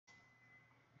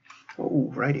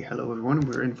Alrighty, hello everyone,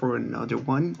 we're in for another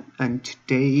one, and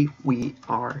today we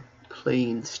are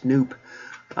playing Snoop.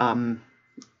 I've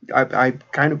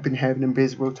kind of been having a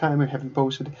miserable time. I haven't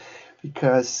posted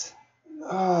because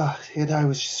I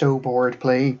was so bored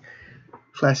playing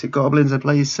classic goblins. I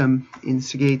played some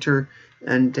Instigator,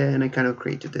 and then I kind of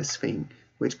created this thing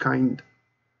which kind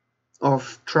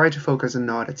of try to focus on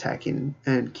not attacking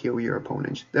and kill your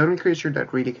opponent. The only creature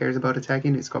that really cares about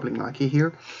attacking is Goblin Lackey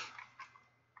here.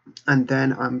 And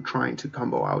then I'm trying to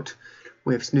combo out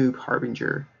with Snoop,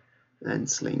 Harbinger, and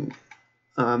Sling.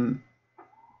 I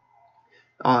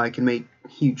can make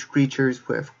huge creatures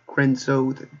with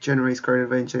Grenzo that generates card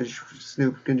advantage.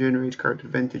 Snoop can generate card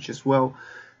advantage as well.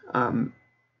 And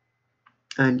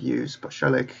use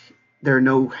Pashalik. There are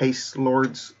no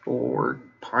Hastelords or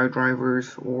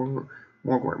Piledrivers or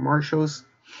Boggart Marshals.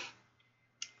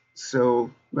 So,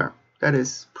 well, that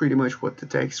is pretty much what the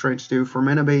deck's trying to do. For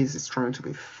mana base, it's trying to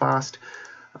be fast.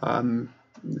 I'm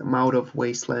out of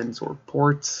Wastelands or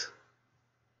ports.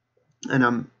 And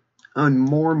I'm on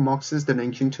more Muxus than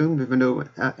Ancient Tomb, even though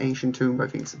Ancient Tomb I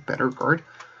think is a better card.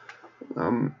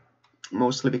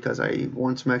 Mostly because I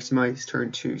want to maximize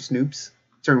turn 2 Snoops.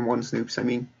 Turn 1 Snoops, I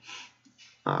mean.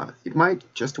 It might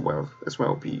just as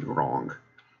well be wrong.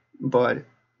 But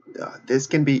this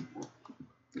can be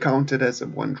counted as a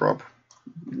 1-drop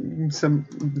in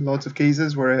lots of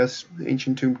cases, whereas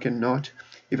Ancient Tomb cannot,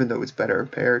 even though it's better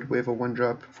paired with a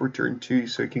 1-drop for turn 2,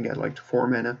 so you can get like 4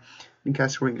 mana and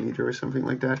cast Ringleader or something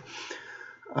like that.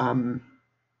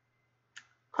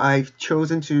 I've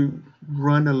chosen to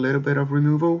run a little bit of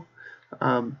removal.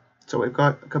 So I've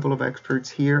got a couple of experts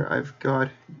here. I've got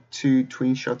 2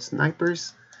 Twinshot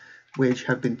Snipers, which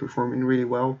have been performing really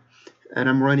well. And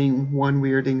I'm running 1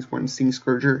 Weirdings, 1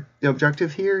 Stingscourger. The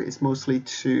objective here is mostly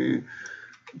to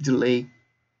delay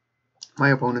my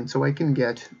opponent so I can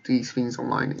get these things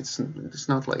online. It's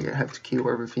not like I have to kill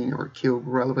everything or kill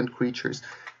relevant creatures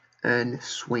and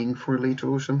swing for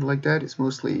lethal or something like that. It's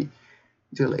mostly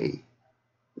delay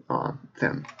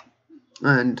them.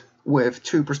 And with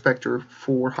 2 Prospector,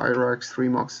 4 Hierarchs, 3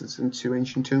 Muxus, and 2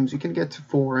 Ancient Tombs, you can get to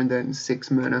 4 and then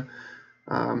 6 mana,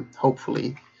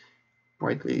 hopefully,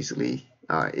 quite easily.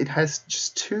 It has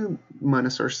just 2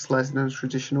 mana sources less than a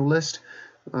traditional list,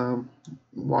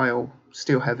 while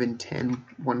still having 10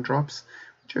 1-drops,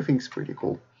 which I think is pretty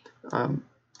cool.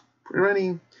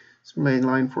 Running some lane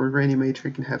line for Reanimator,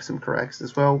 you can have some corrects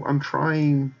as well. I'm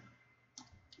trying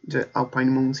the Alpine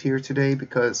Moons here today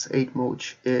because 8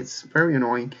 Moch is very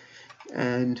annoying,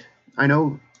 and I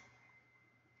know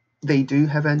they do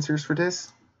have answers for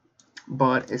this,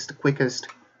 but it's the quickest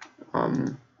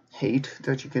hate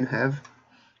that you can have.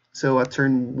 So at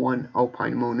turn 1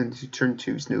 Alpine Moon into turn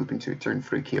 2 Snoop into turn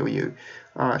 3 kill you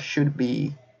should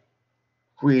be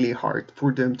really hard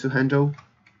for them to handle.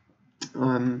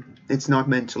 It's not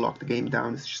meant to lock the game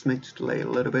down, it's just meant to delay a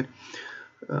little bit.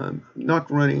 Not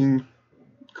running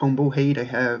combo hate,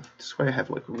 that's why I have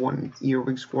like 1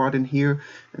 Earwig squad in here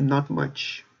and not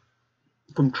much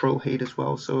control hate as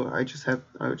well. So I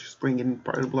would just bring in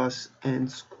Piledrivers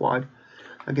and squad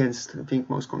against I think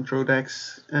most control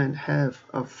decks, and have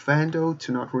a Vando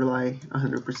to not rely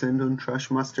 100% on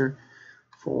Trashmaster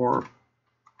for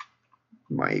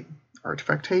my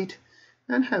artifact hate,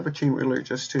 and have a Chainwhirler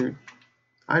just to,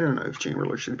 I don't know if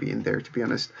Chainwhirler should be in there to be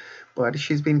honest, but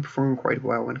she's been performing quite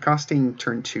well, and casting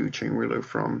turn 2 Chainwhirler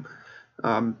from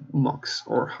Mox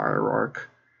or Hierarch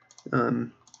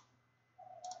could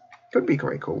be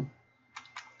quite cool.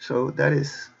 So that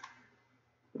is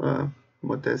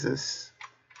what this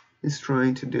is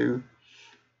trying to do.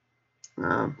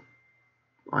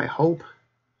 I hope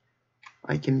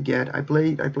I can get. I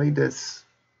played this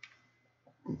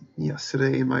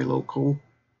yesterday in my local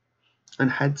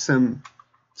and had some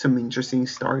interesting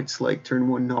starts, like turn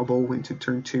 1 Noble into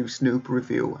turn 2 Snoop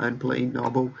reveal and play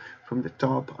Noble from the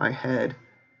top. I had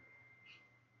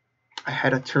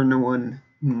a turn 1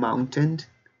 Mountain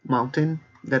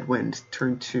that went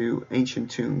turn 2 Ancient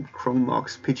Tomb Chrome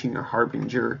Mox pitching a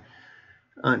Harbinger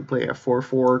and play a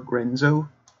 4/4 Grenzo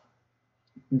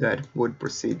that would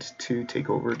proceed to take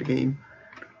over the game.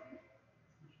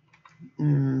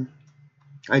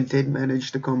 I did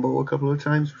manage the combo a couple of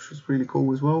times, which was really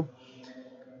cool as well.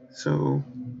 So,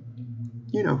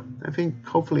 you know, I think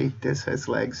hopefully this has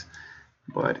legs,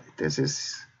 but this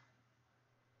is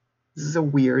a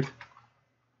weird,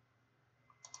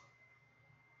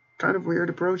 kind of weird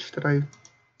approach that I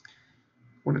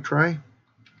want to try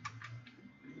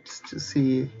just to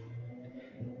see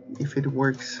if it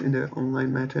works in the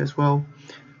online meta as well.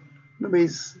 Maybe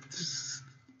it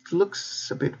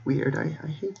looks a bit weird. I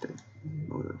hate that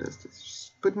Moto does this.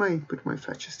 Just put my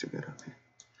fetches together. Okay.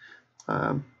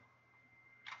 So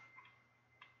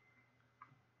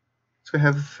I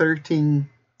have 13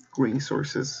 green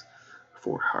sources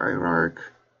for Hierarch,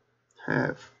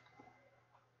 have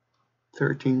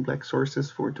 13 black sources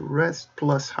for the rest,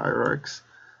 plus Hierarchs,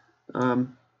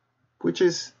 which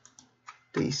is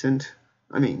decent.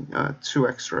 I mean, 2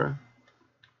 extra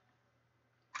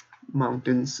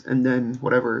mountains, and then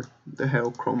whatever the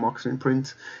hell Chrome Mox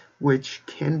imprint, which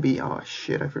can be, oh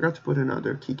shit, I forgot to put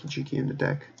another Kiki-Jiki in the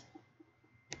deck.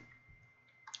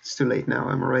 It's too late now,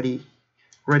 I'm already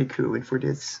queuing for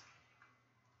this.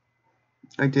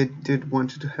 I did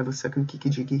want to have a second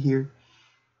Kiki-Jiki here.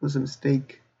 It was a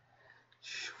mistake.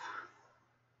 Should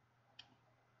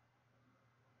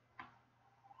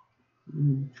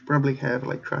probably have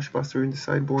like Trashmaster in the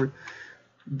sideboard,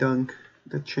 dunk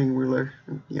the Chainwhirler,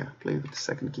 and yeah, play with the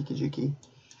second Kiki-Jiki.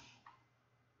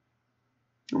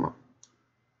 Oh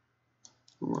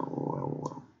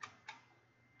well.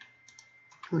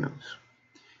 Who knows?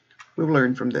 We'll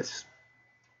learn from this.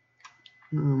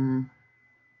 I'm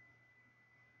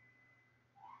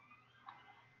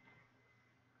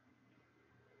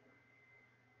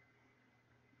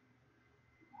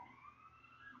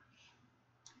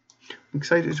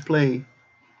excited to play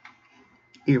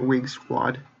Earwig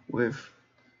Squad with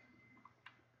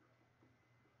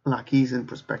Lackeys and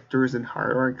Prospectors and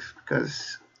Hierarchs,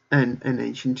 because and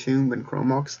Ancient Tomb and Chrome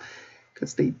Mox,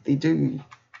 because they do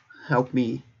help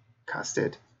me cast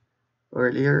it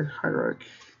earlier. Hierarch,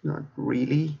 not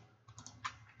really,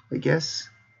 I guess.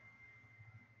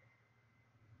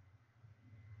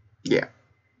 Yeah,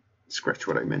 scratch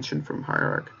what I mentioned from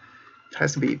Hierarch. It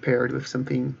has to be paired with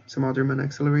something, some other mana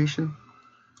acceleration.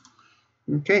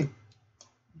 Okay,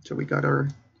 so we got our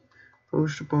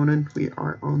post opponent. We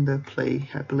are on the play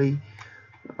happily.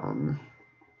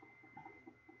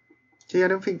 Yeah, I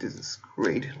don't think this is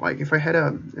great. Like, if I had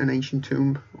an Ancient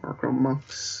Tomb or Chrome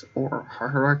Mox or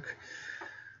Hierarch,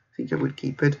 I think I would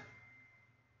keep it.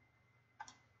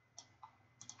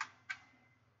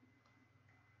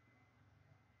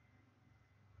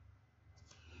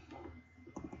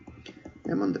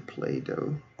 I'm on the play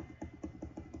though.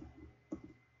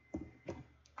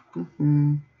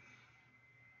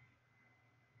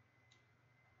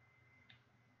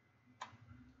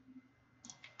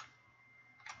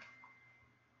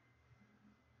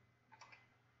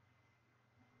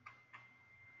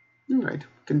 Alright,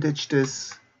 can ditch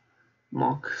this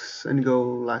Mox and go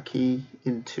Lackey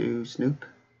into Snoop.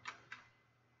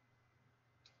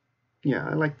 Yeah,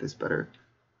 I like this better.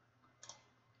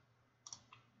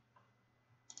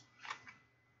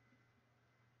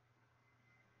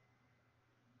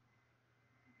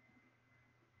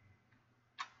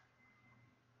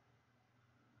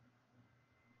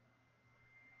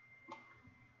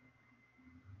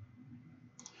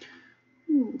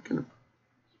 Gonna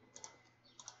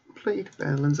play the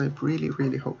Badlands. I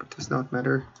really hope it does not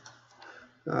matter.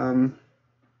 Because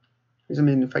I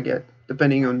mean, if I get,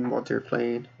 depending on what they're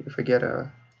playing, if I get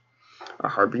a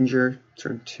Harbinger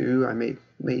turn 2, I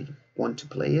may want to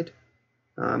play it.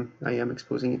 I am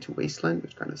exposing it to Wasteland,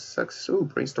 which kind of sucks. Oh,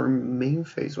 Brainstorm main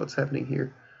phase, what's happening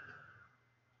here?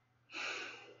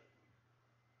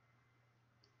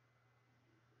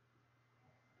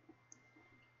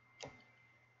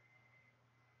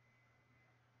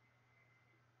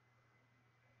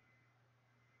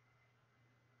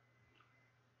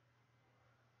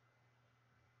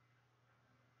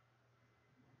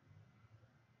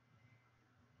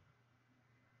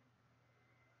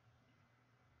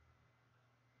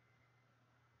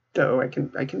 So I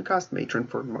can cast Matron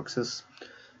for Muxus,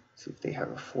 see if they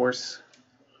have a force.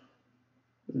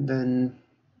 And then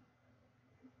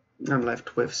I'm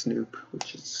left with Snoop,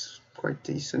 which is quite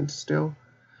decent still.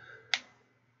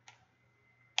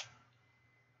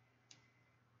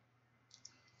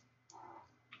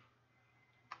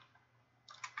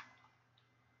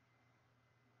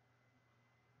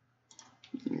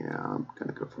 Yeah, I'm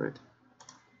gonna go for it.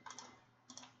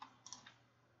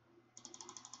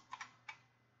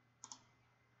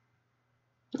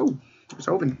 Oh, there's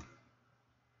Oven.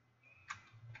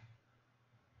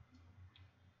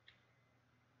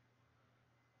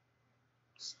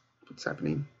 What's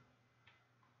happening?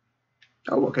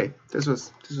 Oh, okay. This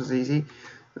was easy.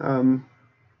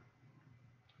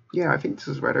 Yeah, I think this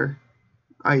is better.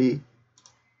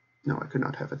 No, I could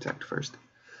not have attacked first.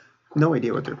 No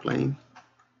idea what they're playing,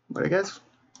 but I guess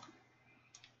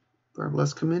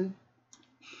Barbellas come in,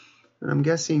 and I'm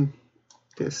guessing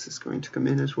this is going to come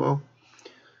in as well.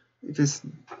 If there's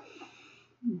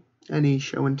any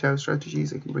show and tell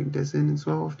strategies, I can bring this in as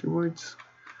well afterwards.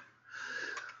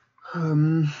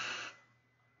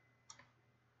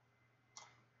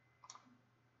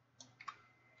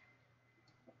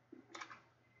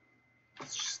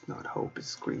 not hope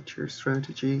it's creature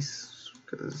strategies,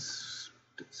 because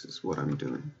this is what I'm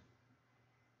doing.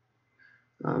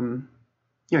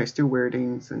 Yeah, still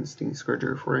wordings and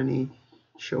Stingscourger for any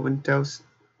show and tell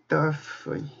stuff.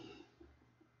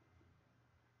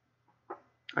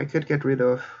 I could get rid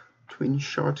of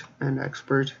Twinshot and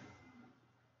Expert,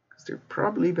 because they're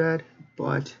probably bad,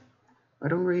 but I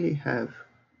don't really have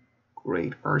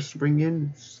great arts to bring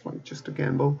in. It's like just a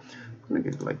gamble. I'm gonna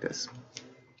get it like this.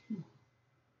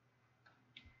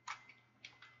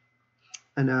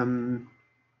 And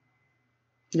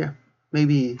yeah,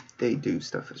 maybe they do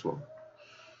stuff as well.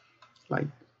 Like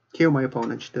kill my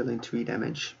opponent, dealing 3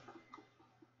 damage.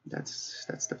 That's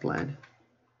the plan.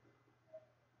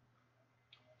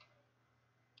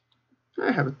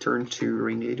 I have a turn 2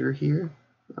 Ringleader here.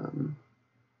 I'm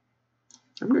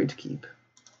going to keep.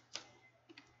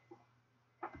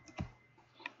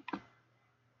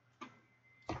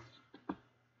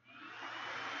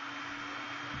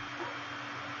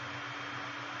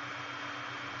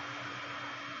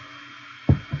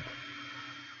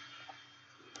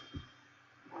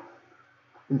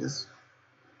 In this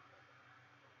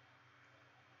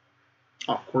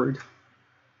awkward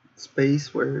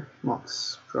space where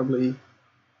Mox probably.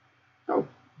 Oh,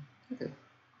 okay.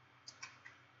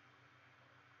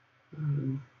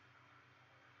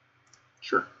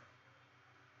 Sure.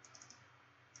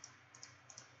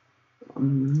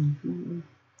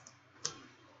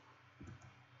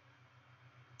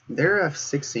 There I have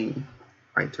 16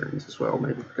 right turns as well,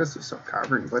 maybe because they saw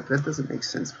Cavern, but that doesn't make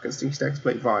sense because these decks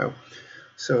play Vial.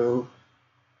 So,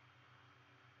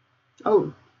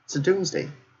 oh, it's a Doomsday.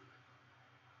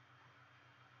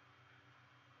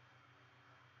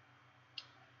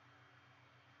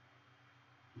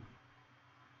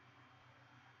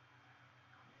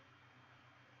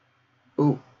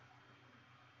 Oh,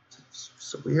 it's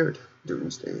so weird,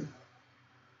 Doomsday.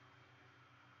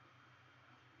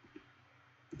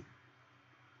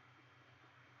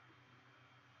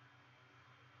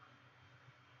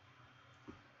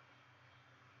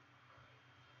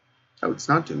 Oh, it's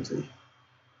not Doomsday.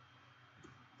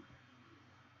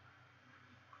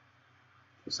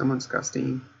 Someone's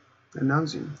casting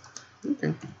announcing.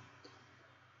 Okay.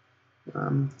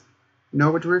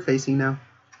 Know what we're facing now.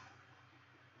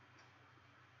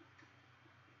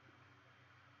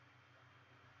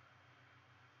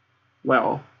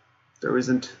 Well, there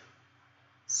isn't a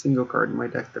single card in my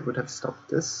deck that would have stopped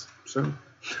this, so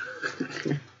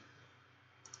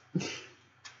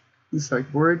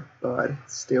sideboard, but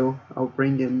still I'll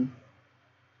bring in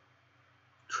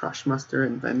Trashmaster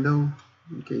and Vendo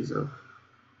in case of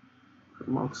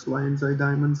Chrome Mox Lion's Eye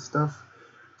Diamond stuff.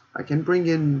 I can bring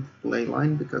in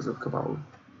Leyline because of Cabal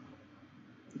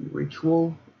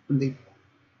Ritual, and they.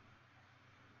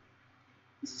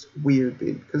 It's weird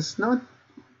because it's not.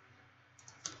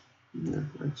 Yeah,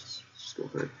 let's just go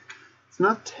for it. It's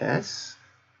not Tess,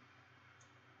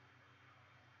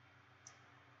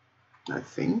 I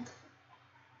think.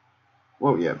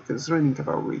 Well, yeah, because it's running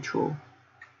Cabal Ritual,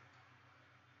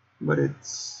 but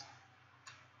it's.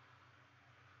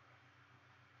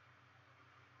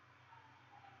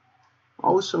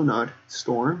 Also not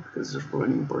Storm, because it's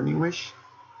running Burning Wish.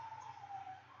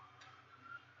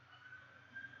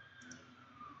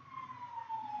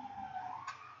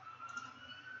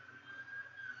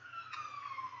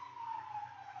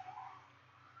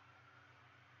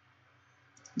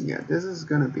 Yeah, this is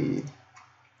gonna be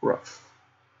rough.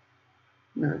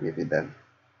 I'm gonna give you that.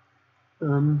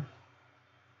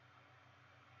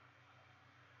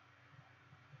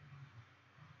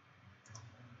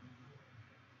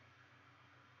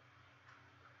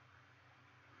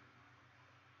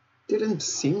 Didn't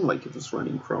seem like it was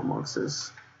running Chrome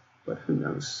Moxes, but who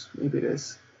knows? Maybe it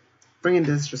is. Bringing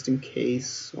this just in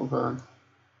case of a.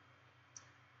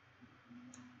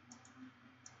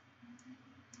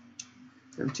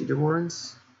 Empty the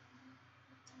warrants.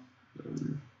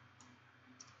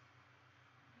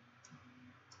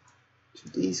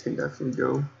 These can definitely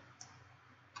go.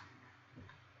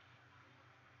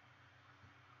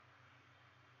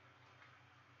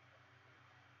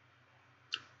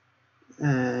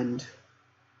 And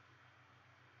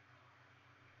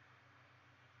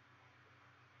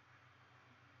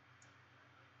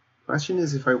question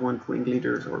is if I want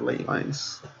Ringleaders or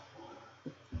Leylines.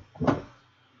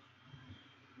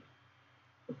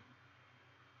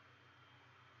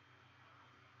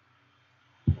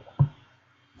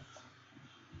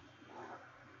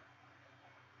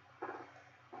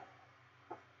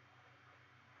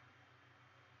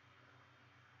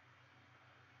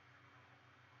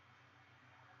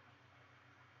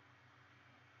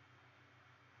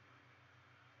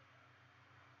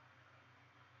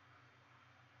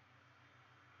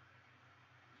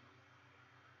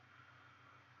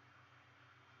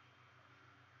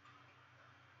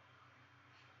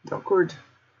 awkward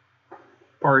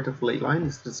part of leyline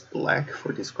is just black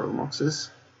for these Chrome Moxes.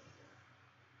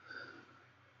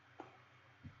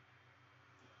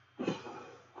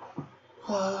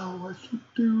 What to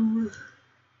do?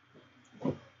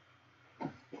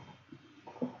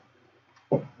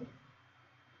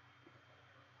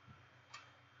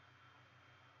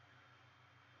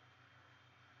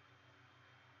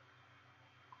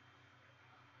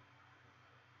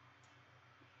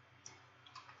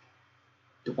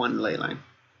 The one leyline.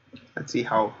 Let's see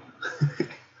how,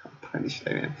 how punished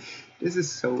I am. This is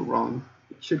so wrong.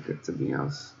 It should get something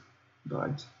else,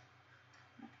 but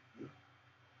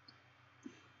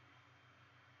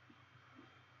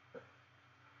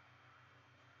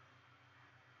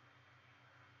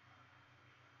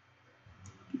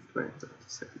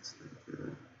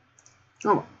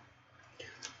oh well.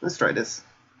 Let's try this.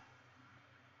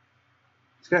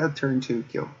 It's got a turn 2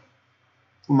 kill.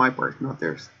 On my part, not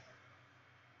theirs.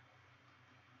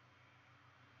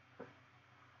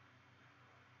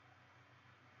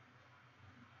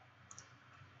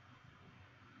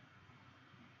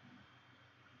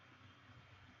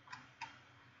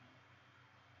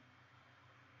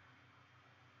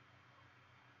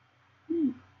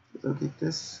 Look at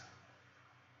this.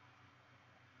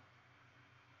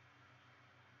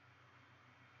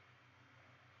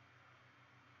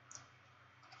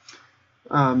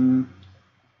 I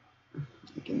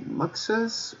can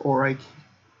Muxus, or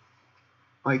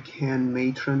I can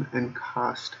Matron and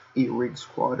cast a Rig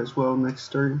Squad as well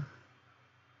next turn.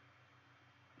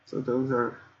 So those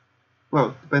are,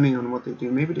 well, depending on what they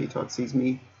do, maybe they thought sees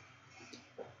me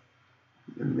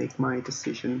and make my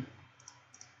decision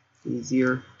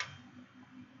easier.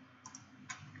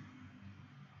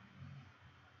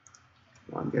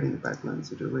 Well, I'm getting the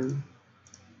Badlands either way.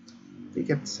 They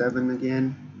get 7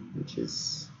 again, which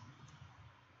is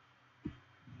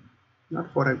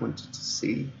not what I wanted to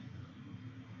see.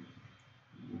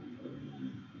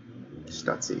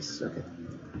 Statsies, okay.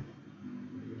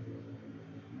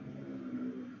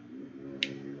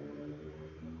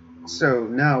 So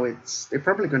now they're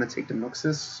probably going to take the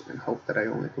Muxus and hope that I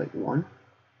only play one.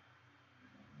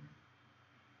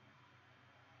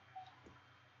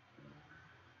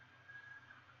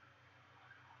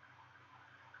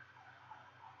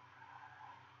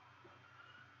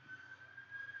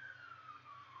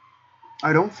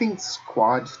 I don't think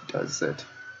Squad does it.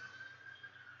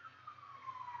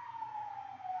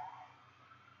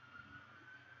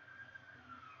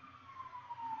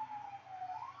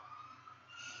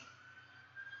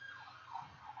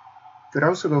 Could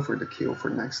also go for the kill for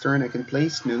next turn. I can play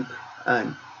Snoop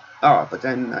and but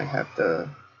then I have the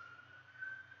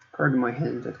card in my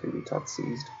hand that can be top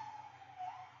seized.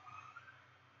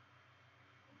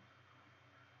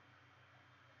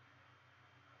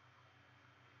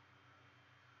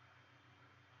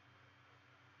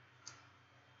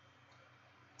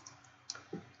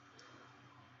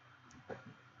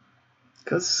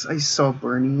 Because I saw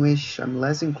Burning Wish, I'm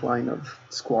less inclined of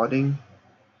squatting.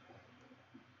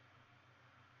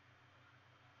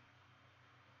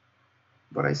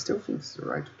 But I still think it's the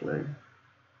right play.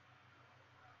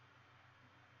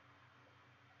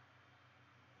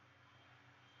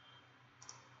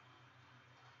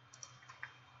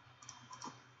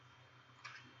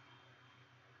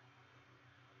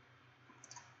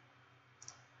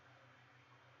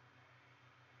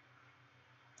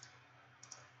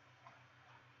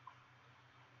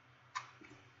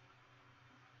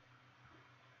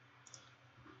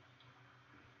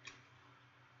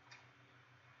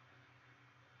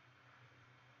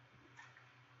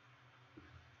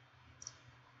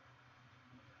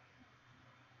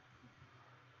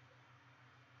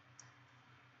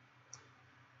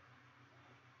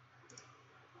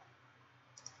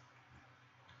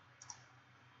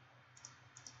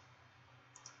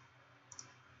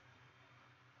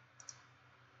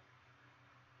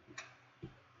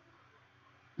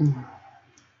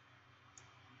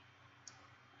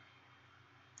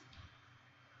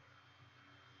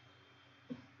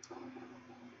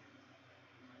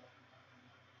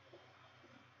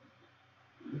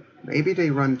 Maybe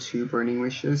they run 2 Burning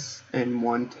Wishes and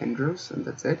 1 Tendrils, and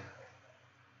that's it.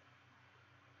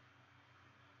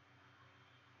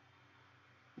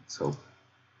 Let's hope.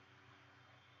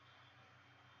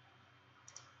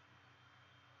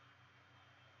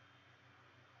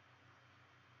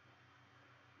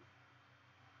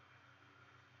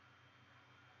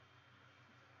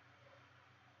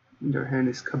 In their hand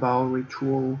is Cabal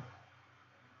Ritual.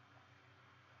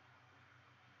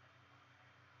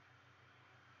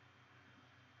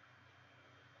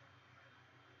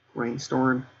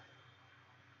 Rainstorm.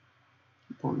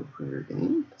 upon the prayer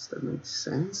game. Does that make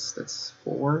sense? That's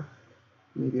 4.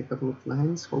 Maybe a couple of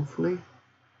lands, hopefully.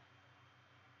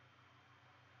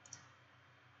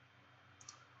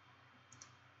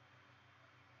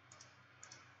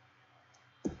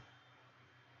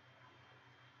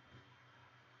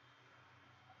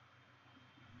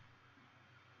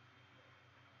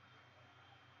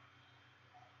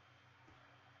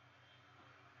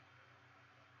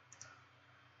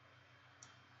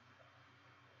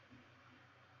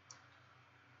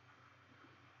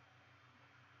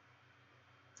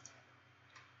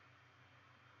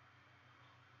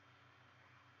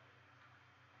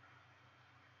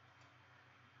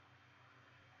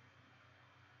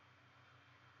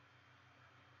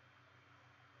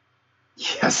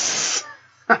 Yes!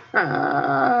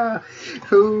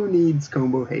 Who needs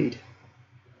combo hate?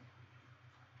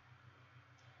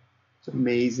 It's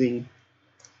amazing.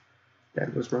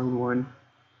 That was round 1.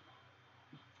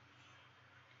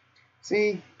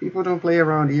 See, people don't play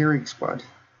around Eric's but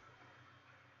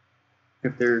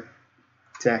if they're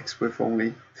decks with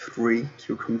only 3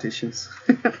 Q conditions.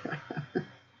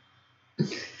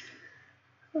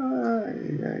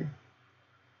 Ay.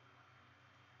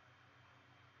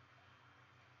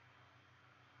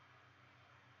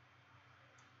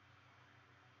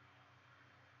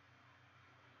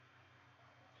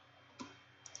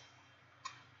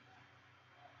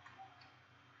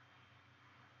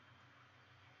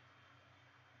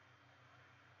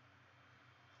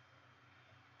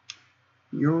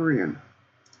 Urian.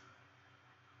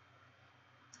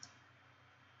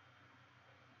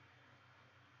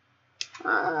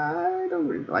 I don't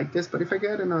really like this, but if I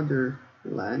get another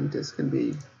land, this can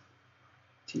be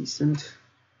decent.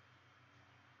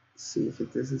 Let's see if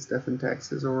this is death and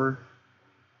taxes or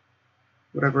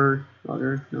whatever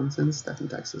other nonsense. Death and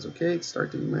taxes, okay. It's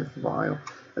starting with Vial.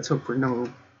 Let's hope for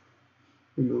no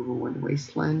removal in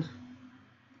Wasteland.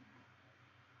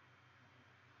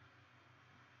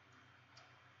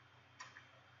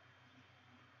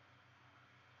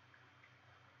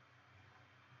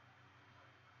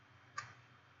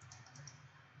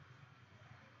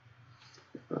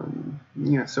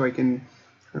 Yeah, so I can,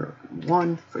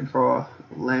 1, if I draw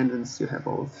land and still have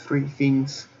all 3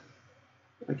 things,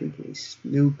 I can play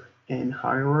Snoop and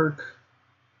Hierarch.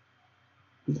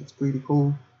 That's pretty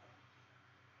cool.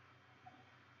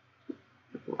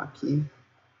 Lucky.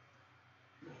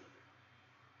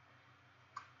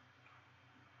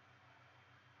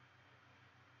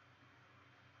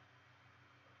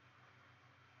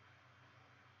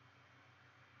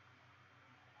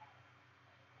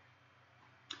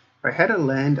 If I had a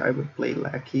land, I would play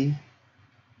Lackey,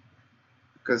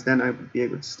 because then I would be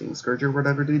able to Stingscourger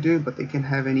whatever they do, but they can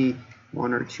have any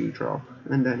 1 or 2 drop.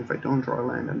 And then if I don't draw a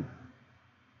land, then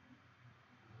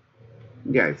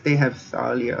yeah, if they have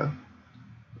Thalia,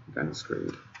 I'm kind of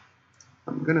screwed.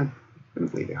 I'm gonna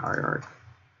play the Hierarch,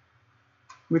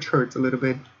 which hurts a little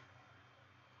bit.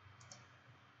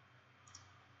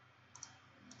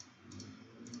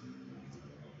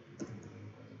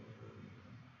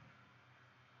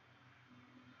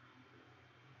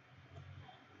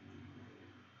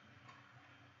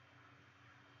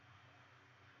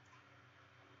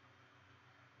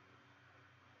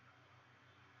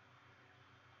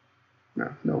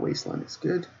 No Wasteland is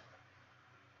good.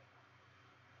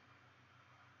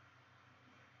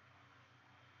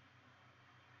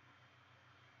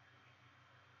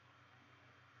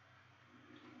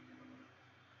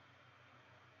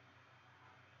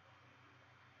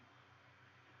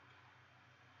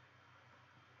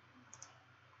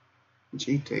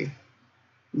 GT.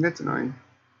 That's annoying.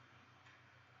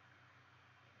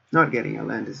 Not getting a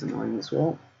land is annoying as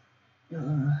well.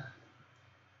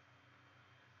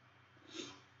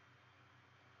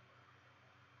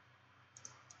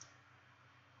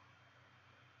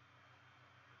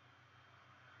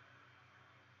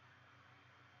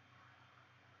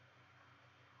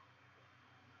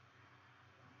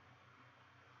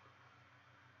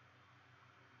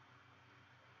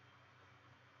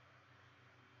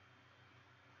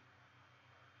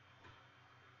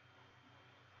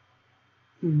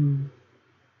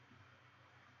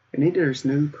 I need either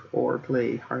Snoop or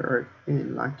play Hierarch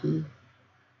and Lackey.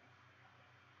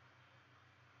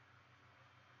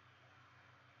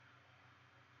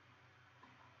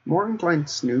 More inclined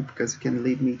to Snoop because it can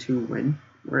lead me to win,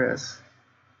 whereas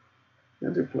the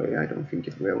other play I don't think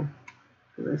it will.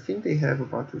 Because I think they have a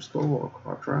Butter Skull or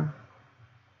Quadra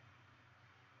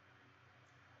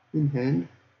in hand.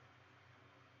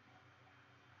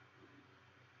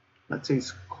 Let's say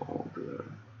it's called.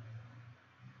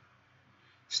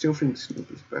 Still think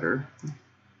Snoop is better.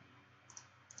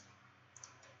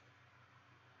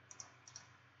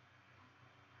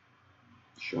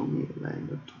 Show me the land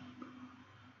on top.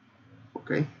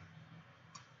 Okay.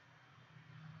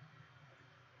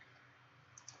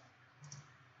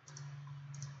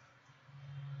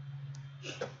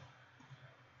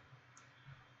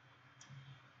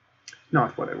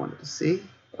 Not what I wanted to see,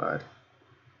 but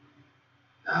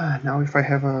now if I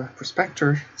have a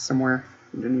Prospector somewhere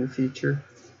in the near future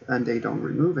and they don't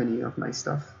remove any of my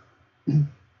stuff.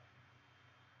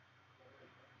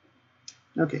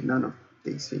 Okay, none of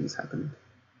these things happened.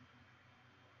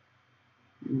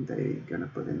 They're gonna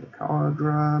put in the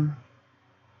cauldron.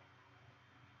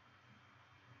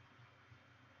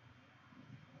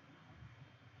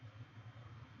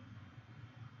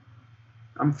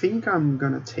 I think I'm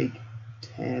gonna take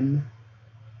 10.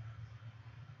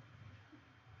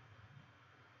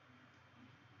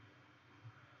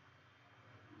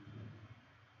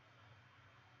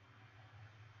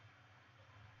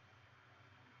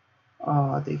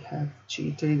 Oh, they have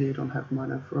cheated, they don't have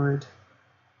mana for it.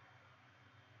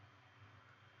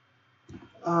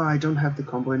 Oh, I don't have the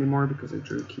combo anymore because I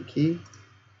drew Kiki.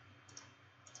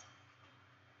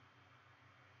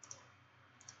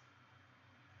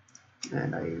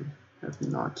 And I have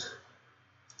not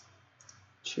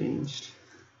changed.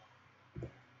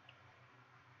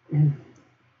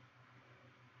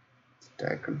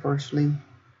 Deck, unfortunately.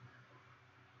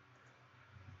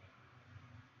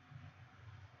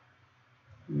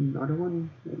 Another one.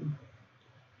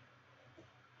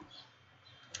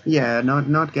 Yeah,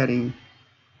 not getting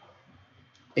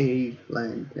a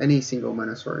land, any single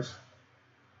mana source.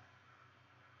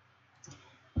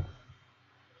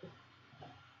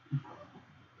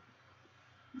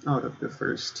 Out of the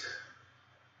first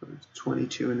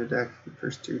 22 in the deck, the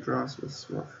first 2 draws was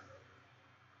rough.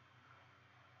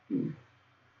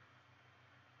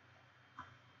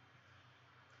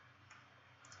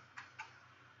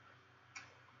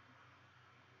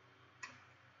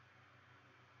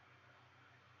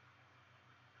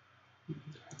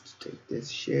 Let's take this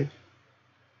shit.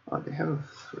 Oh, they have a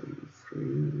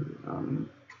 3/3.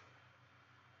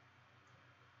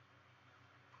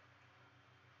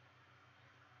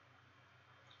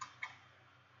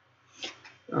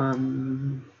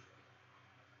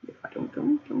 Yeah, I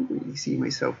don't really see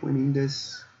myself winning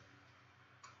this.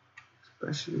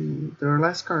 Especially their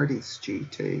last card is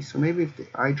GT, so maybe if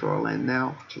I draw a land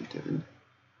now, which I didn't.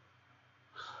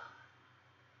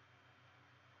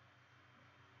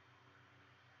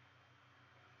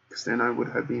 Because then I would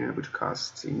have been able to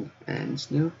cast Sting and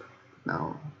Snoop.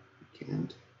 Now I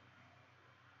can't.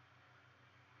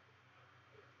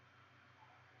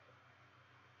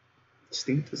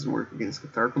 Sting doesn't work against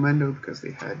Guitar Commando because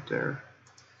they had their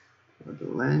the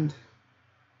land.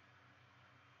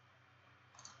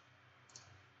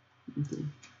 Okay.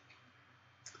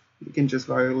 You can just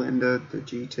violate the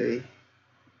GT.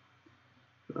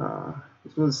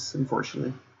 It was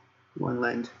unfortunately one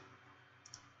land.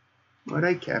 What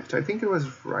I kept, I think it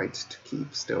was right to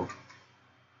keep still.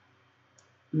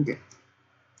 Okay.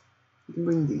 You can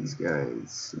bring these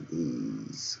guys,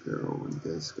 these girl, and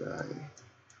this guy.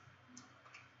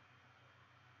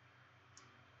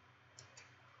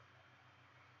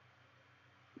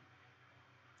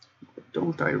 What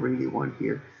don't I really want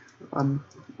here?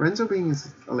 Grenzo being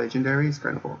a legendary is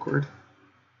kind of awkward.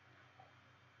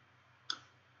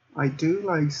 I do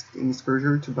like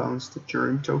Stingscourger to bounce the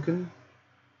Germ token.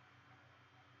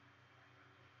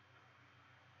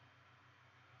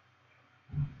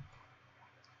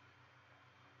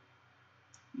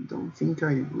 Don't think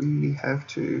I really have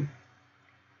to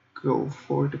go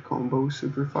for the combo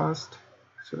super fast,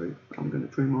 so I'm gonna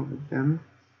dream over them.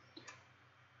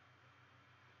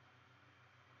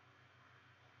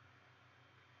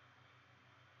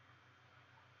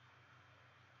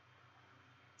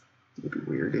 Maybe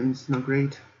Weirdin's not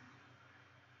great.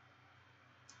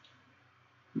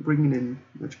 Bringing in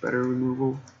much better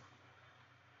removal.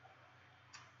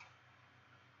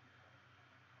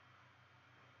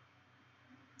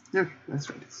 Okay, let's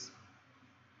try this.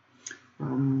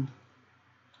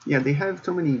 Yeah, they have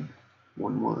so many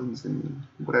 1/1s and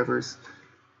whatevers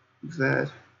that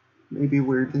maybe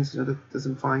Weirdin's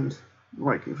doesn't find.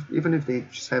 Like, even if they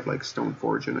just have like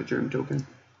Stoneforge and a Germ token.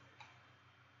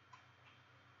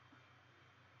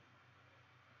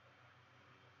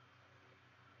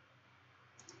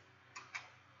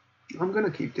 I'm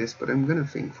gonna keep this, but I'm gonna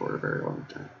think for a very long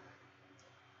time.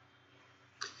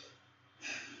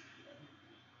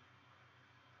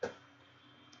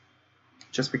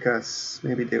 Just because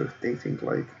maybe they think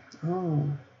like, oh,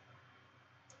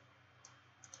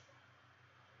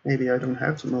 maybe I don't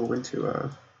have to move into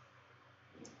a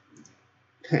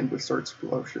hand with Swords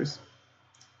Closures.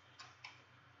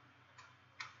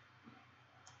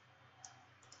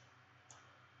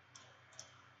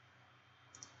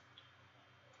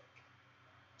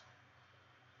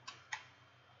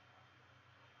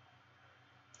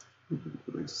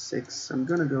 With 6, I'm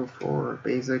gonna go for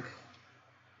basic.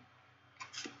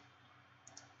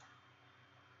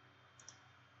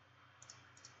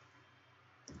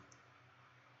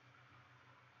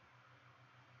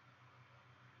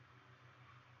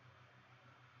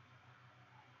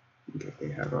 Okay, they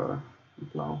have a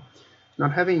plow.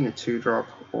 Not having a 2-drop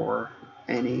or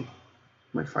any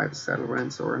my 5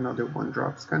 settlements or another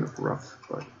 1-drop is kind of rough,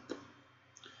 but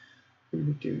what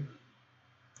we do?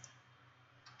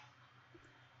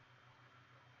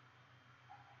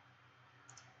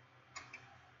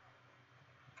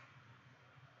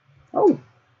 Oh,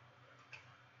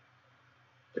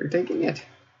 they're taking it.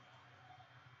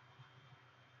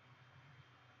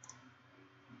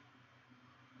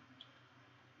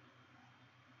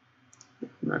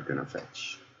 I'm not gonna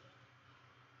fetch.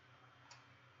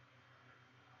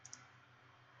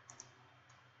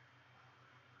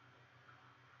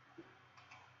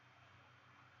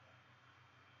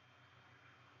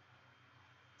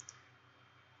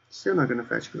 Still not gonna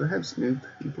fetch because I have Snoop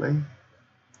in play.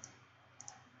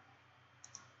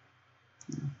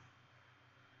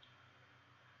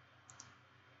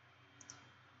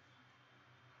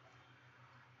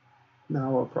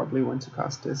 Now I'll probably want to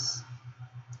cast this.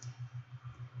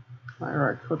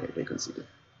 Hierarch. Okay, they conceded.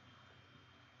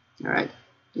 Alright,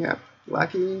 yeah,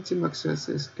 Lackey into Muxus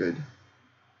is good.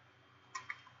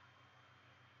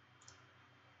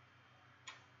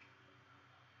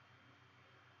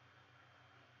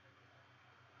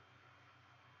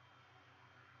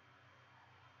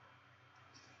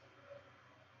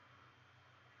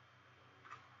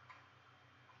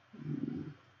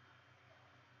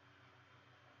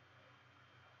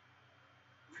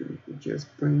 Should we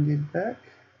just bring it back?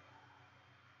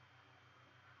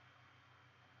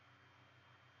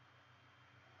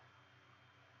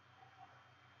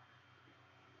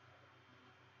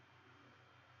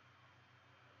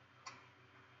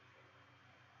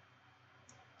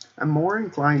 I'm more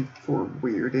inclined for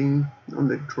weirding on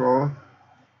the draw.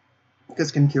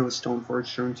 This can kill a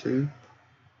Stoneforge turn 2.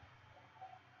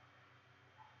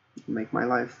 Make my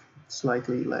life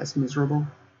slightly less miserable.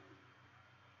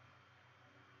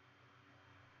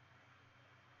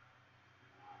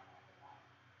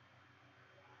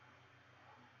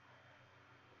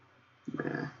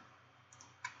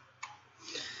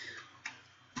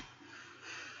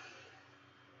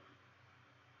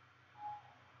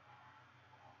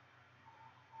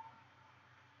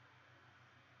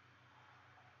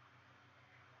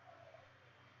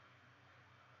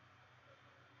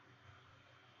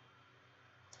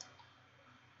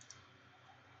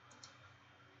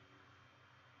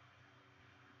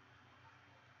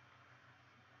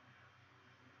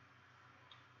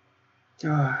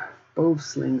 Nah. Both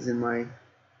slings in my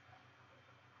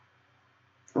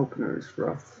opener is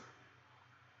rough.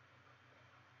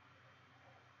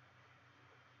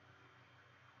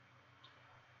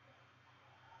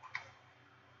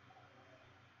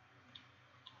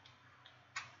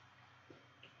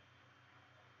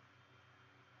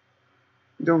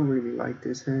 Don't really like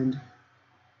this hand.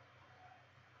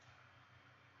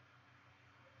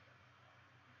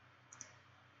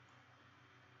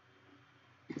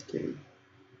 Okay.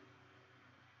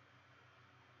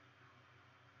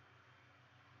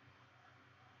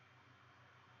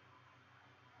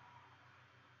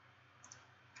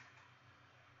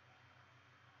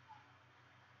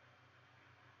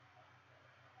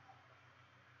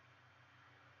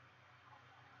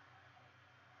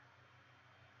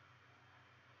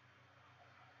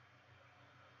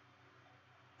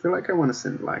 I feel like I want to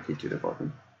send Lackey to the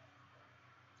bottom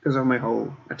because of my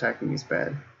whole attacking is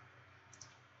bad.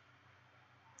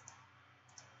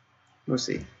 We'll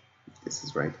see if this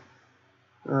is right.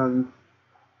 So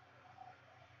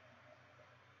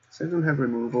I don't have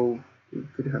removal. We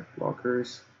could have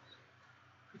blockers.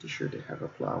 Pretty sure they have a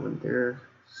plow in there.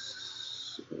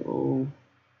 So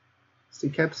they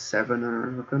kept 7 and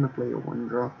I'm gonna play a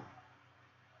 1-drop.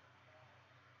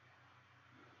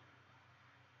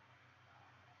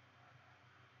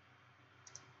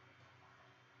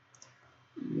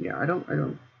 Yeah, I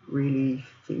don't really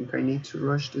think I need to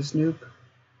rush this Snoop.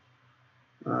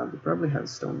 They probably have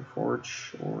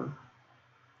Stoneforge or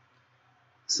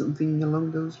something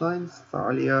along those lines.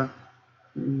 Thalia.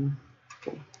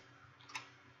 Cool.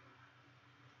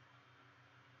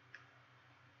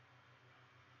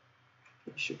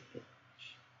 I should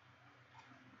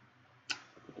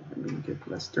I'm gonna get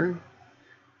last turn.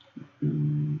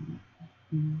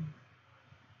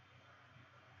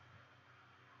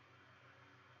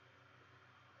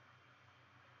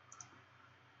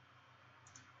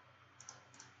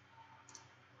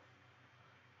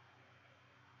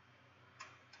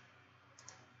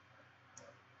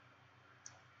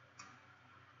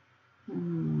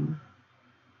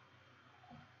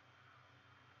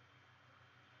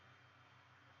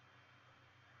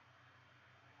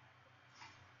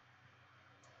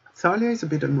 Thalia is a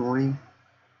bit annoying.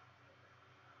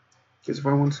 Because if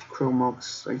I want Chrome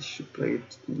Mox, I should play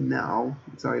it now,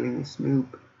 Xyling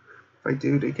Snoop. If I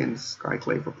do, they can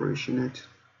Skyclave Operation it.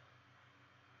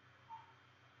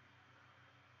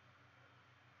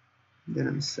 Then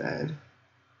I'm sad.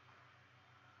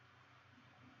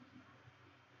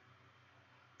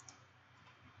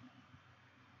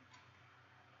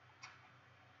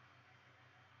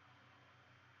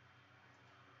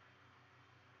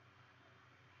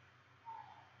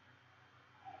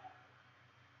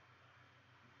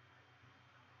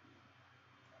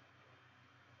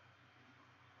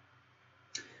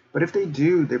 But if they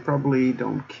do, they probably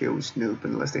don't kill Snoop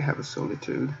unless they have a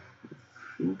Solitude.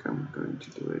 I think I'm going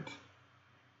to do it.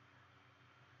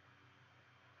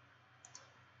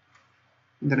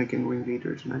 And then I can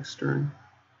Ringleader the next turn.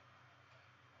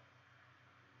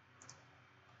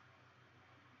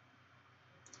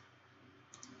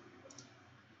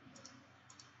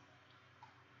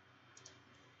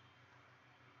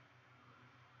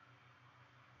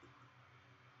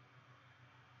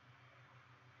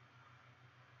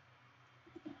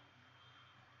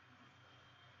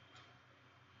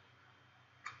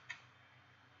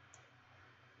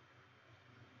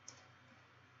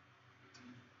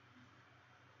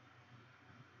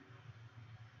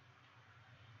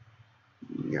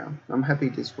 Yeah, I'm happy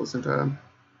this wasn't a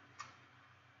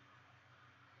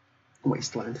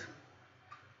wasteland.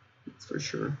 That's for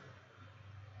sure.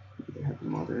 They have a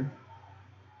mother.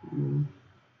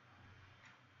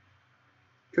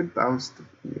 Could bounce.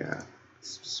 Yeah.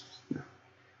 No.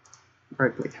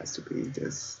 Right play has to be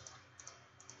this.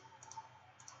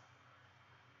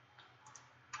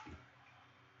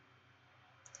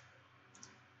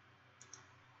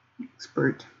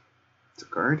 Expert. It's a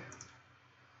card.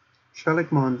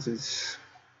 Pashalik Mons is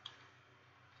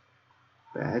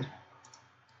bad.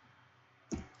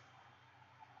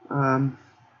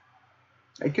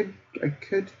 I could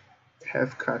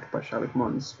have cut Pashalik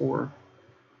Mons for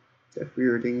that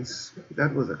weirdings.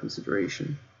 That was a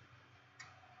consideration.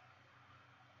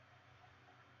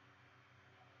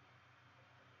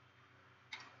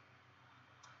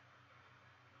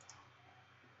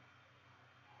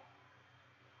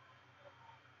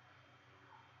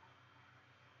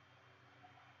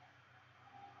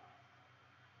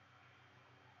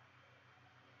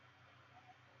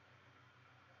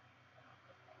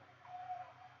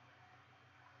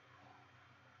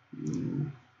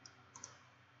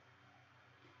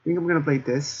 I think I'm gonna play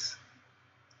this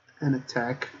and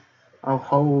attack. I'll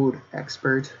hold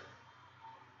Expert.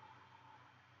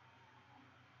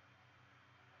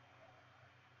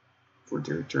 For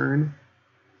their turn.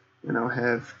 And I'll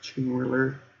have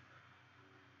Chainwhirler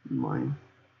in mine.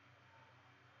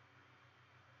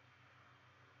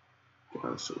 Could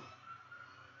also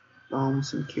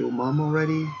bounce and kill Mom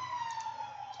already.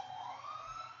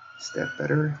 Is that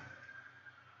better?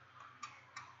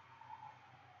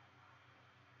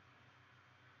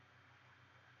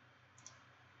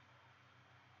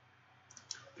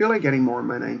 I feel like getting more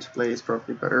mana into play is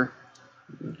probably better.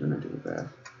 I'm gonna do that.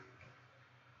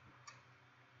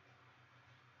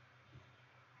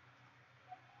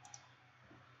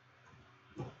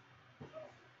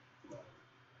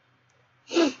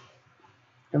 I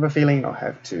have a feeling I'll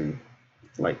have to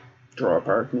like draw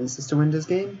apart Mesas to win this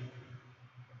game.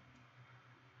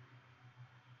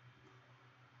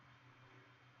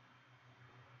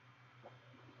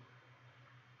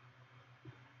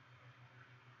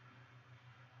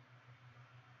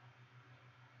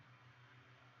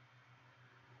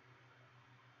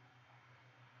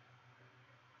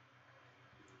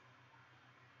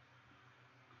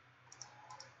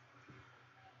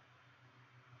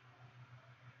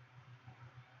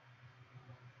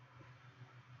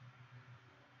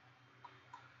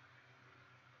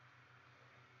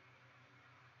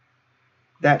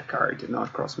 That card did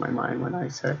not cross my mind when I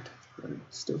sacked. I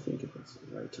still think it was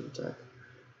right to attack.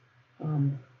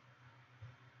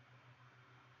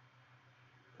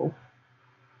 Oh,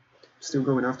 still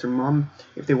going after Mom.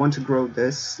 If they want to grow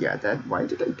this, yeah, that. Why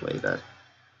did I play that?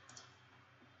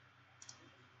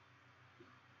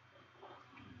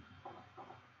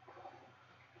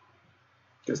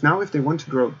 Because now if they want to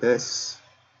grow this,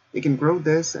 they can grow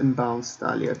this and bounce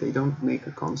Thalia. They don't make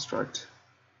a construct,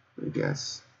 I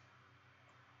guess.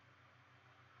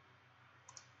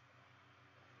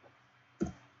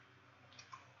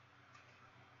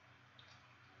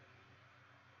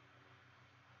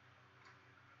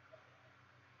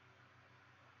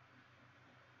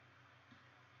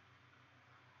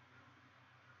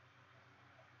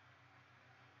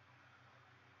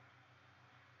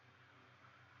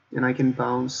 And I can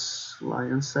bounce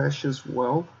Lion Sash as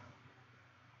well.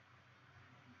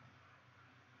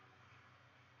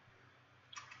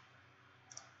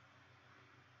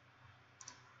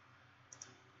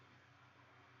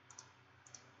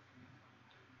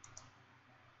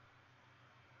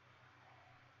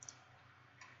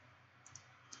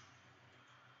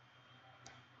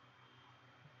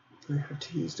 I have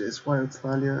to use this while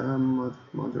Thalia,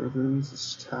 Mother of Runes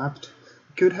is tapped.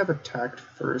 Could have attacked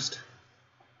first.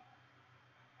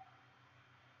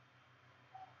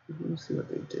 Let's see what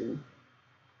they do.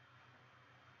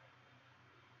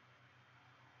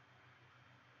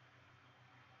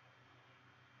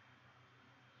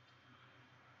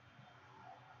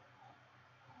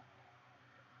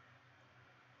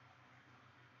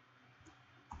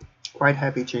 Quite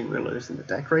happy Chainwhirler is in the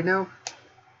deck right now.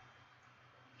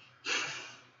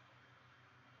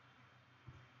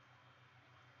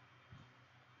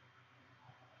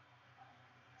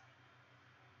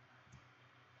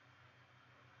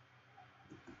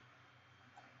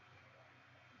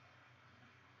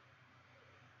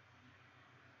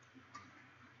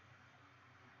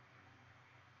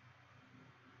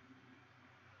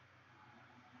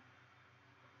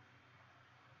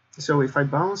 So if I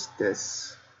bounce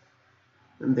this,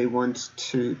 and they want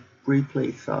to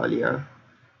replay Thalia,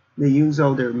 they use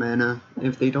all their mana.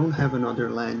 If they don't have another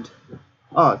land,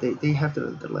 they have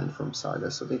the land from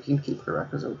Saga, so they can keep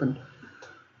Caracas open.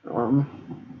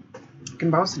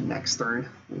 Can bounce it next turn,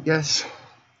 I guess.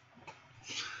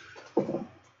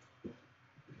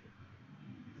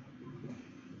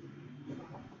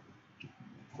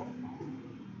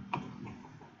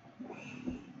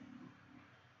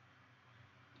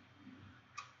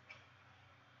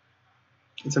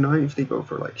 It's annoying if they go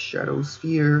for like Shadow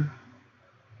Sphere,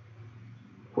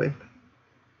 Whip,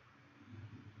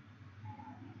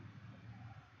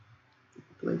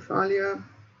 play Thalia.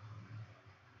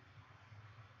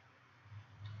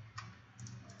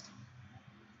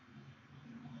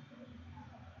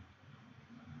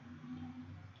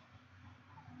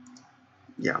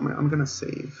 Yeah, I'm gonna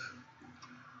save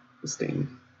the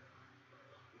Sting.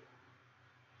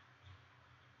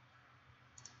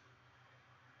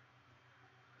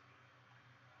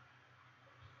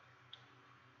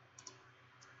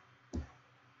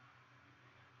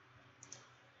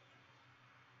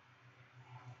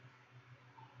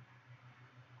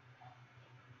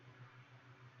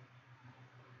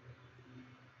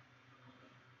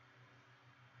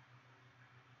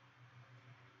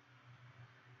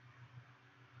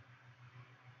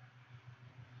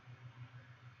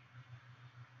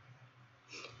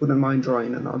 Wouldn't mind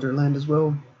drawing another land as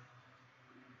well.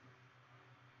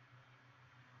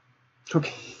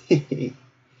 Okay.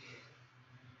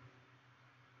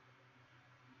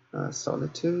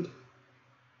 Solitude.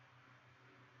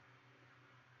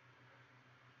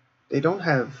 They don't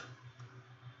have.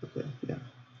 Okay, yeah.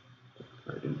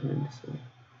 Card in hand, so.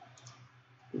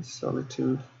 It's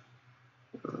Solitude.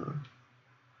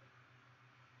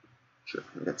 Sure,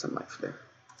 I got some life there.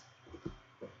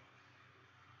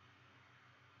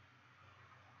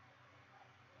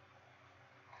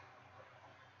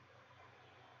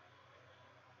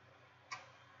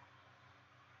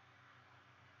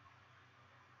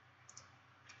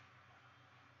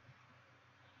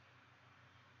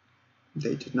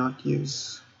 They did not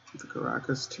use the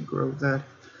Caracas to grow that.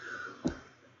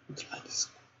 That is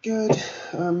good.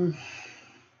 I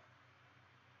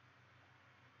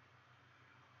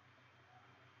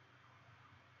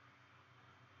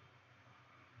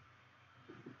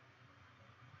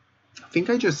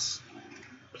think I just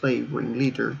play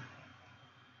Ringleader.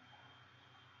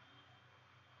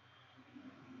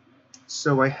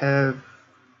 So I have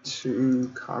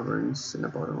 2 Caverns in the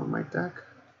bottom of my deck.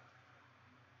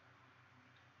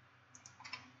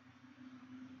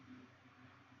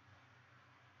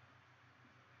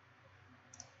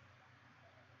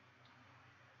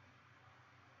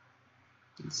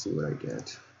 Let's see what I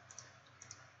get.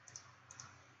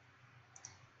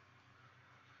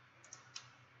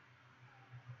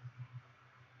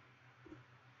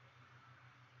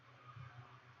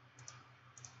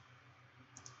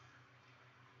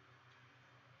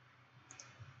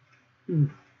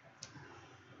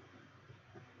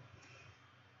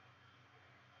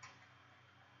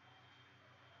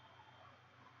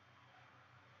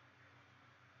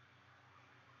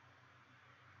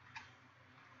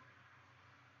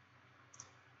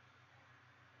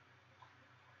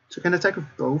 So I can attack with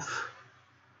both,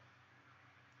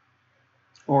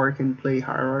 or I can play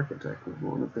Hierarch, attack with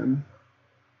one of them.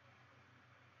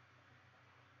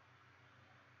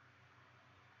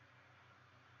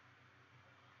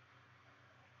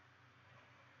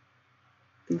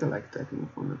 I think I like attacking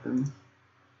with one of them.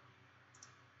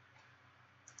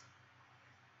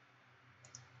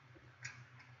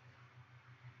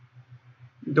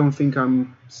 Don't think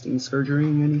I'm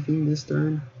Stingscourgering anything this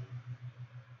turn.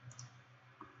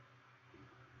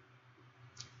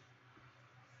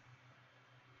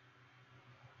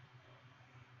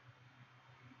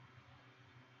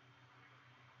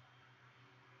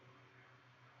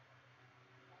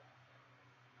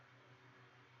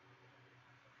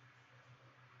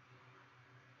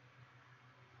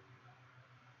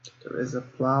 There is a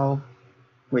plow,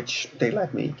 which they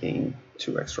let me gain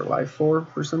 2 extra life for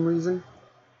some reason.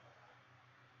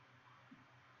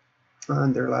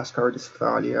 And their last card is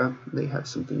Thalia. They have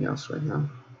something else right now.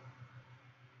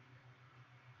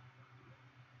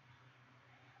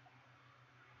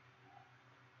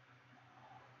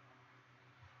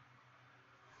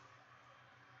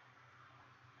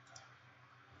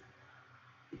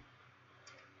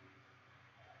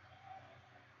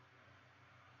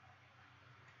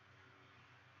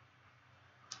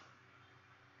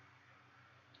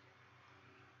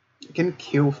 I can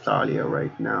kill Thalia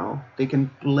right now. They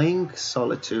can blink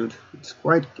Solitude. It's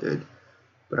quite good,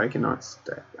 but I cannot.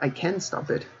 I can stop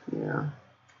it. Yeah.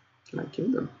 Can I kill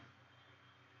them?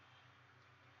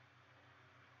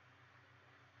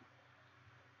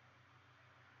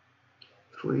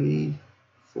 Three,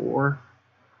 4,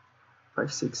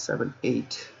 5, 6, 7,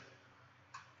 8.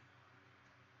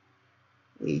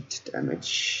 8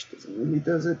 damage. Doesn't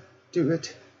really do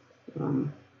it.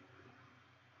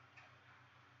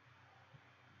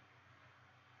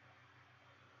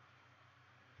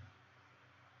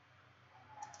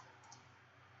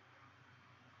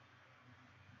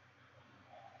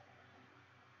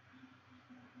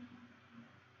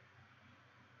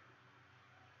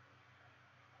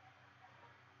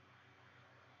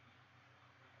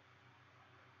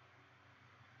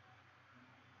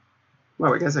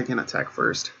 Well, I guess I can attack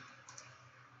first.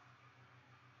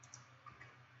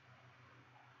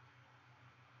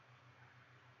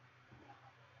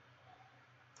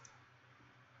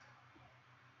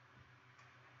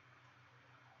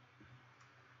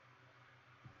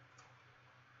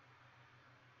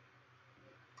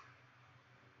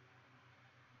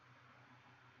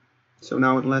 So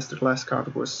now, unless the last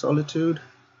card was Solitude,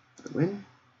 I win.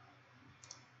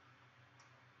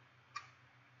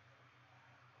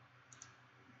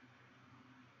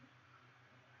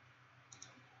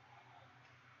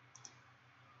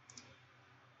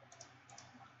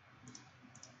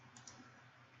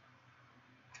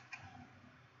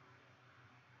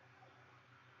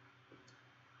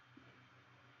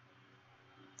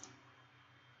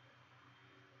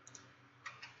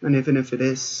 And even if it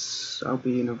is, I'll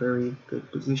be in a very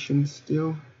good position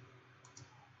still.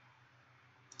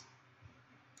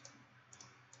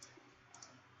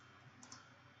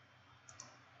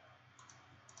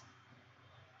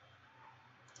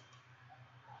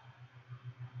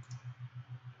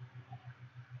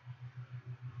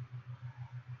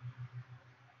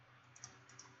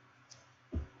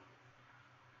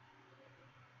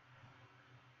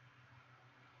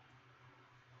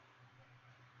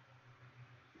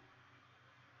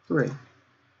 Great.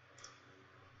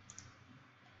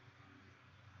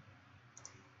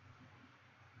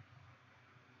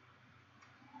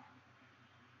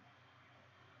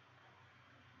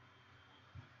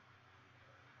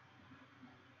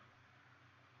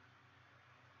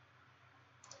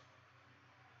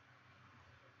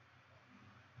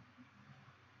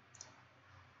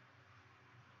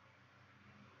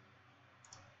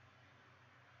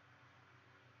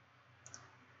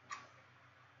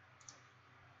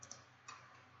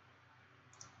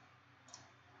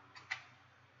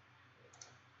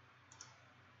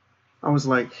 I was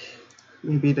like,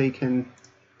 maybe they can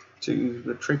do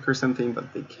the trick or something,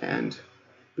 but they can't,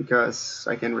 because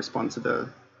I can respond to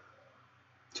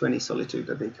any Solitude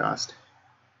that they cast.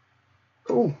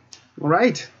 Cool. All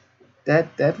right.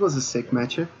 That was a sick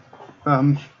matchup.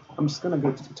 I'm just gonna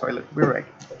go to the toilet. Be right.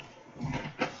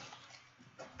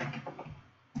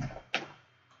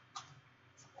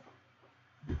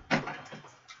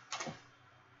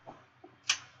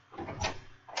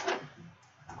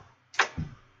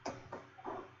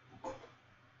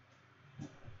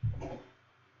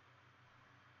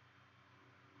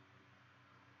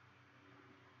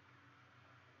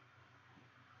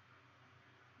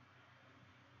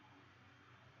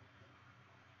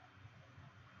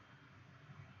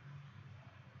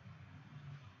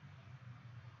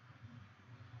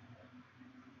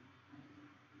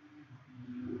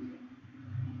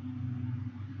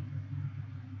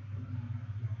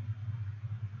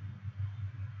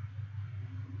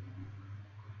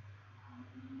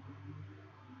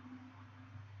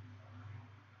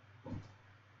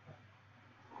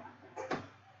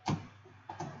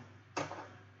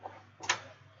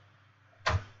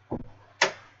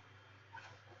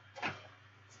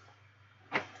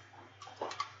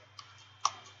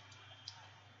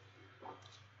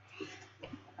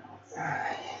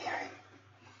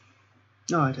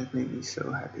 Oh, that made me so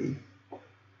happy.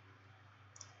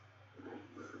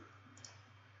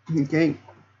 Okay.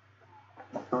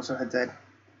 Also had that.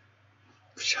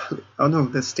 Oh no,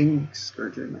 the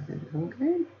Stingscourger in my hand.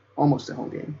 Okay. almost the whole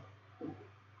game.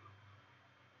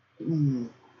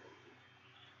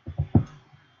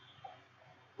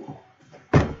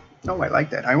 Oh, I like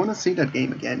that. I want to see that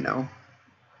game again now.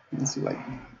 Let me see like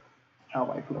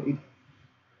how I played.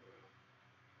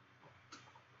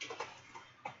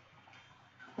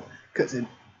 Because it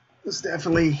was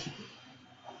definitely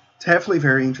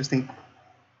very interesting.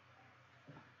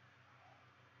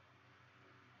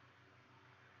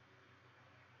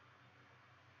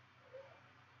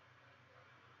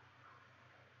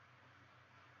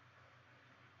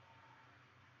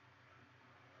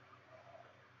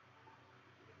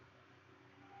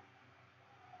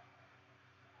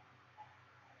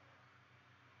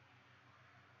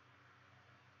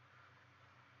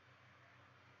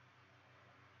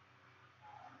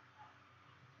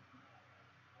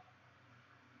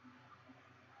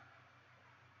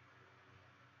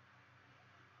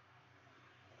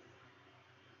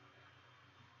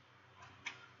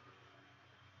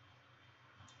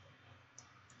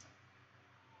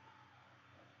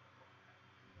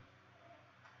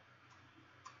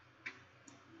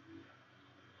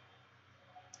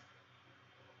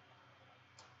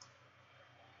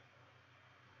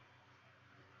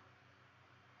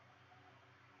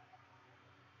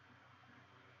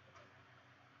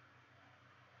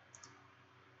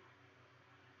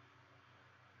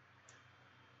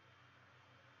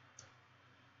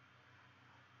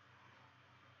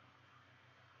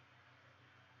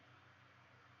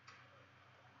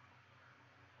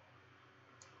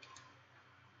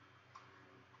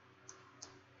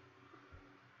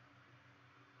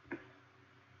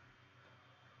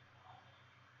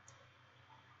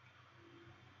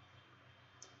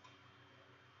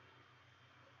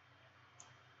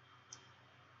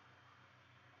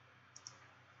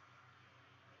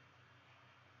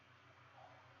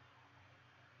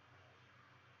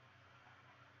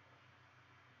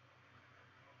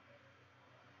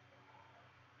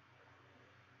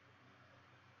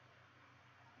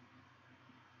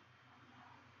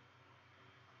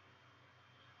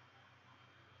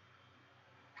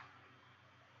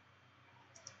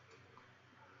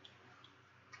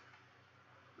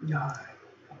 Yeah,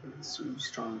 it's really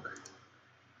strong.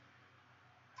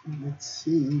 Let's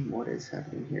see what is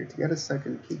happening here. To get a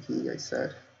second Kiki, I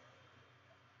said.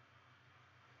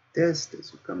 This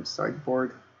becomes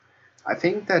sideboard. I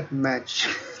think that match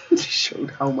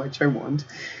showed how much I want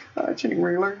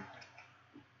Chainwhirler.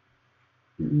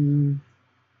 So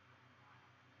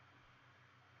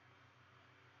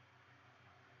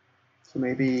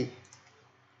maybe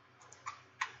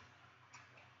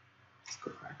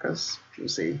Caracas, we'll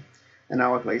see. And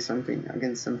now I play something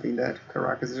against something that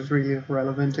Caracas is really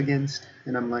relevant against,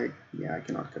 and I'm like, yeah, I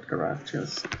cannot get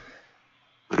Caracas.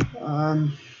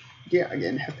 Yeah,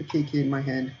 again, have the Kiki in my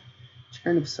hand, which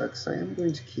kind of sucks. I am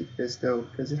going to keep this though,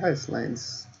 because it has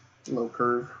lands, low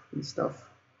curve and stuff.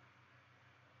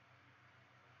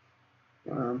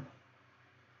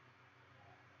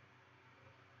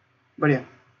 But yeah,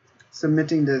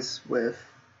 submitting this with,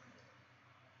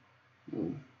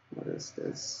 what is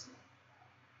this?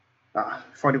 I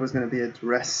thought it was going to be a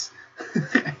dress.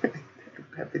 That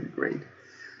would have been great.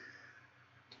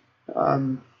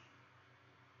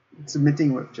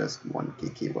 Submitting with just one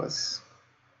Kiki was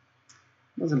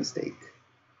a mistake.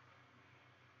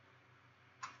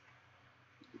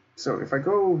 So if I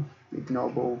go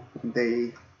ignoble and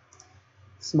they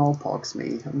smallpox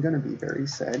me, I'm gonna be very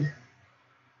sad.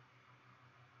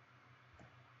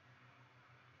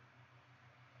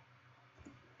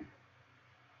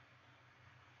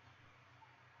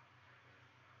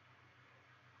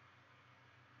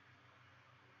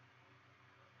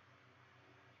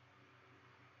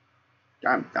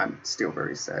 I'm still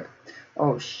very sad.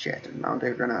 Oh shit, and now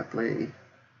they're gonna play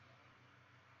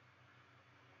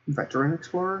Veteran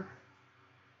Explorer?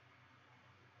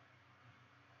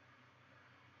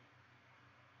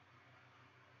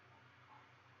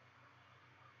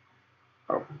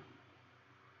 Oh.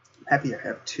 Happy I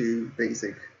have two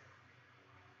basic.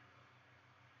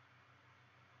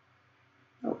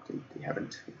 Oh, they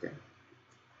haven't. Okay.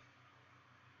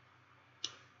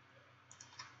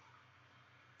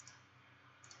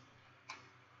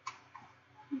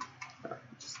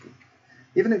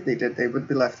 Even if they did, they would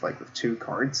be left like with two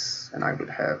cards, and I would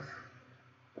have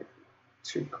like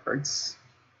two cards.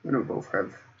 And we both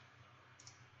have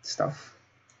stuff.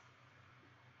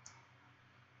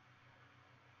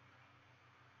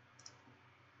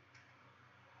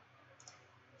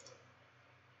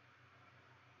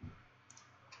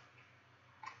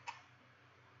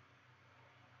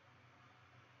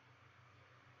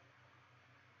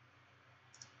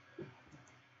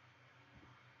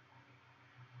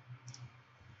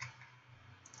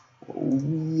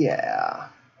 Yeah.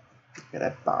 Look at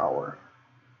that power.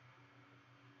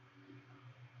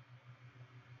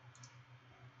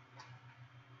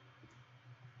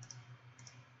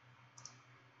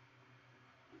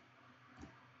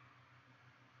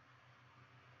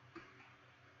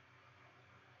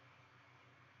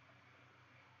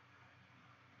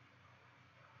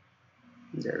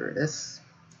 There it is.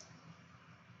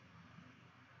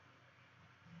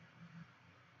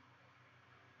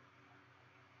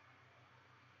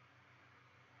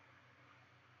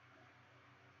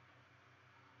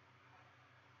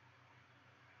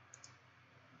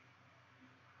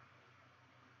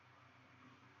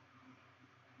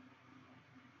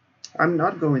 I'm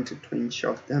not going to twin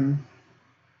shot them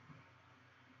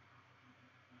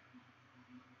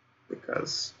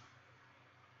because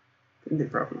I think they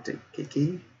probably take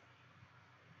Kiki.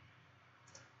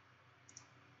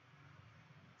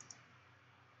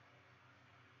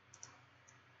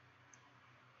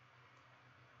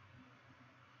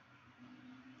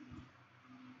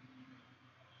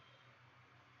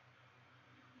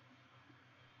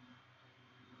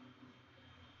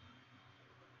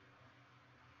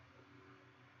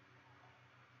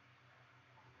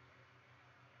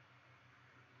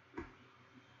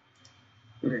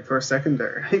 Okay, for a second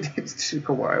there, it took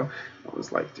a while. I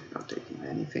was like, they're not taking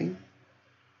anything.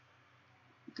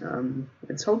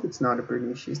 Let's hope it's not a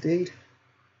pernicious date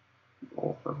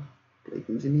or Blade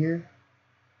Engineer.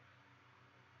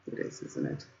 It is, isn't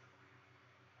it?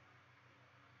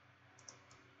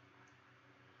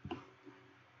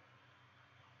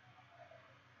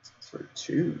 It's for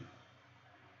 2.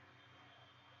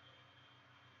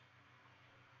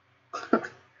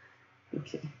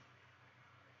 Okay.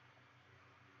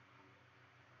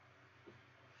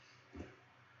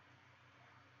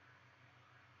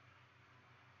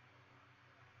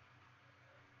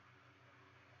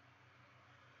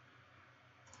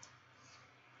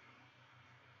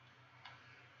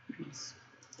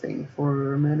 Thing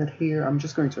for a minute here. I'm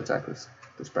just going to attack this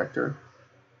Prospector.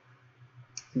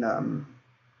 And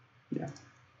yeah.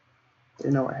 They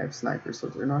know I have snipers, so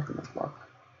they're not gonna block.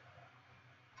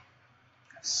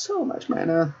 I have so much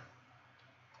mana.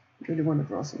 I really want to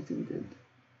draw something good.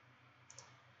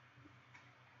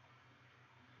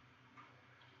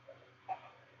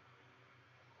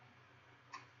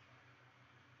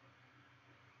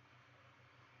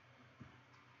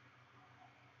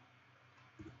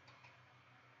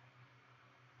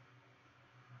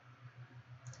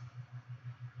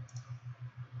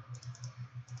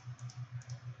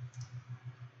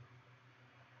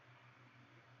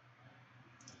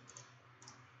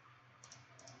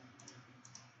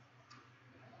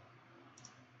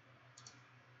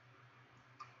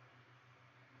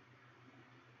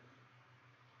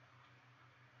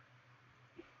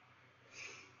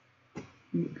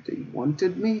 Maybe they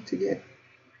wanted me to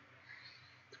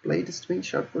play this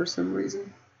Twinshot for some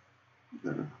reason.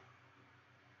 No.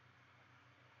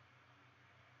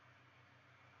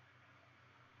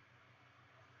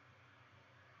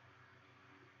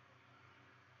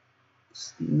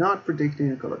 It's not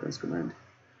predicting a color against command.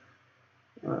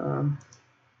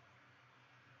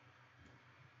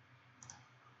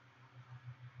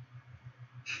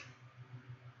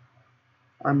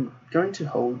 I'm going to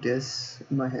hold this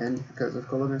in my hand because of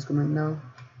Colorless Command now,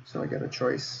 so I get a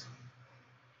choice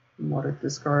on what I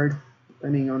discard,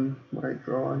 depending on what I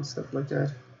draw and stuff like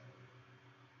that.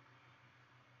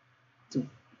 It's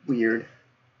weird.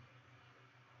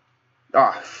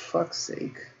 Ah, fuck's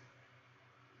sake.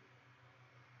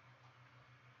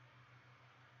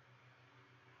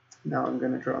 Now I'm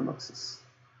gonna draw Muxus.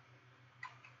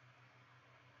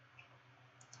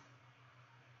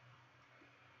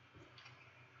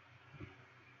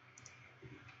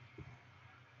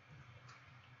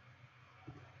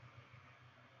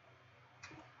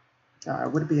 I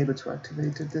would be able to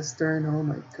activate it this turn. Oh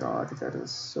my god, that is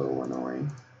so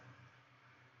annoying.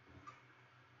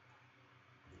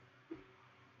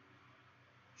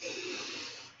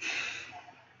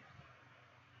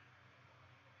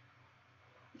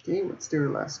 Okay, what's their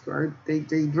last card? They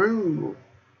drew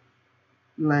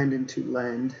land into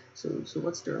land. So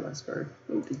what's their last card?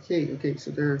 Okay,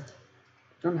 so they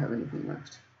don't have anything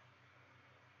left.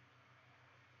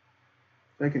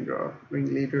 I can draw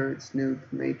Ringleader, Snoop,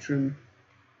 Matron,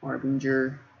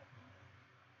 Harbinger,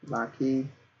 Lackey,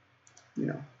 you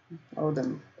know, all of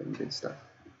them good stuff.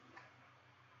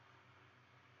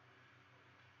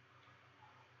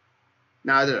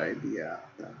 Another idea.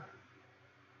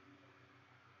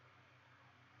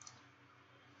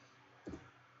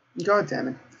 God damn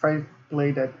it, if I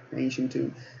play that Ancient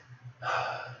Tomb.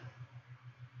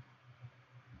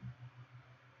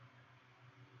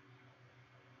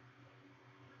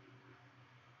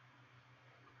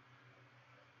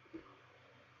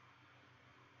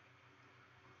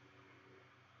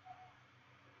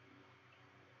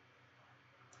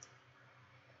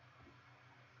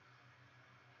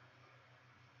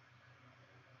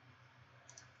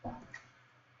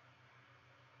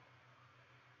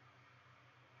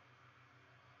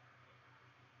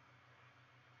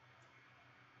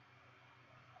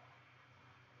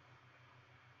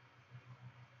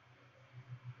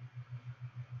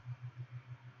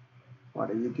 What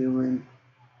are you doing?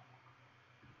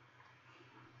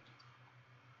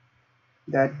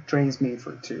 That drains me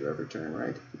for 2 every turn,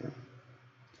 right? Yeah.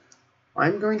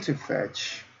 I'm going to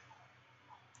fetch.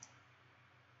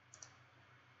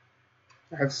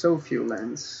 I have so few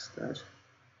lands that,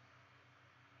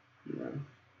 yeah.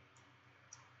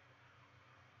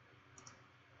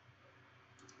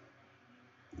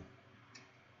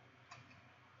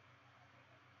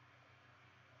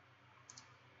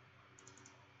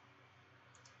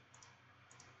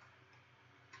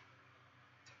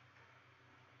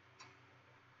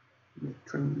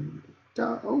 Matron.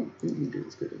 Oh, Ringleader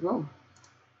is good as well.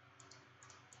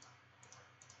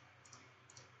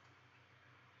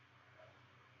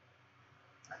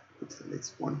 It's at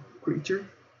least 1 creature.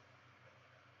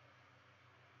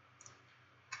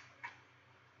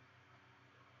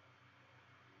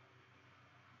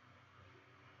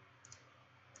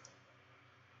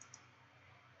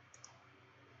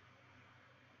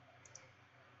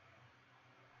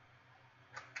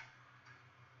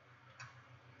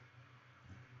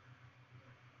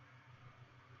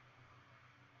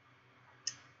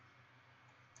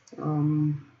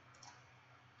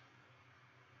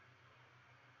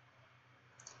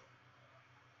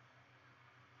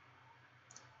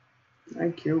 I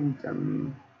killed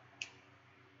them.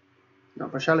 No,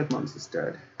 Pashalik Mons is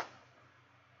dead.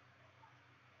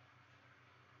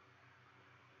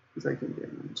 Because I can get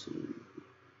into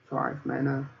 5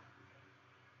 mana.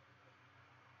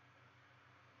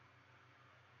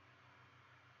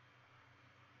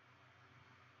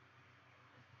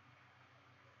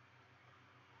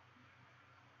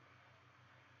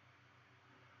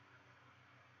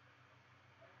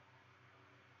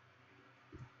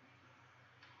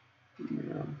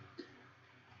 Yeah.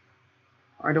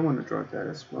 I don't want to draw that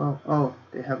as well. Oh,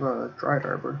 they have a Dry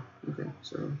Arbor. Okay,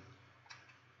 so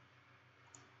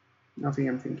nothing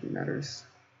I'm thinking matters.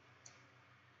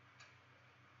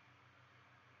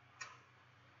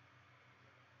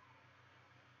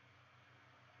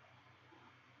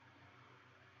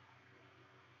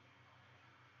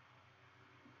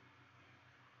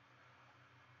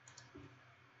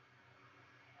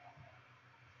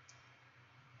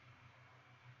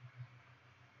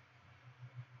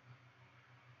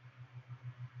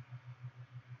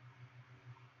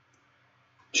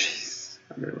 Jeez,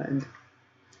 Underland.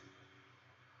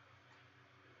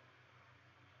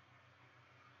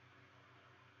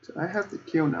 So I have the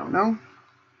kill now. No?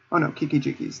 Oh no,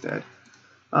 Kiki-Jiki is dead.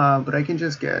 But I can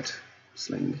just get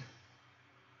Sling.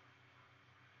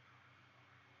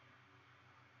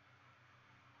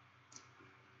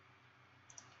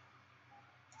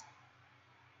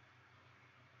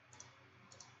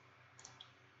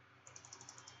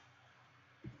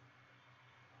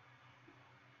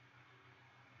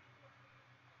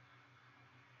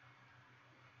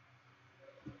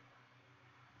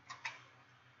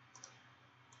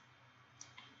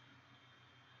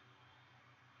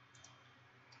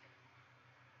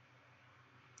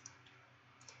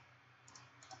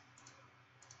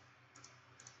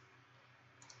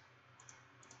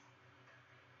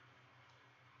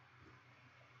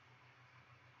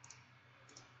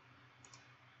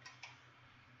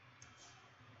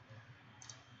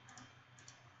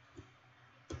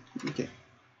 Okay.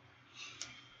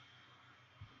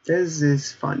 This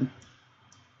is fun.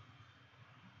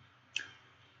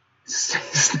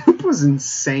 Snoop was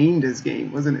insane this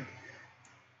game, wasn't it?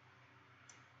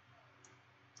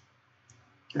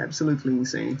 Absolutely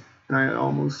insane. And I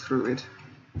almost threw it.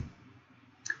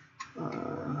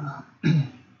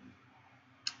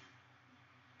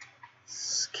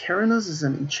 Caranos is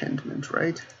an enchantment,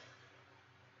 right?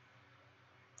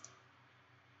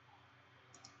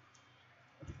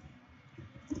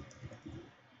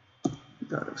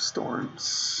 God of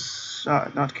Storms.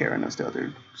 Not Caranos, the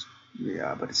other.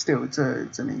 Yeah, but still, it's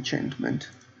an enchantment.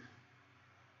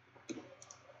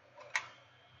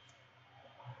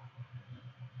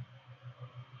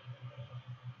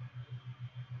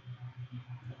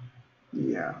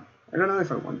 Yeah, I don't know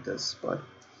if I want this, but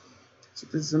so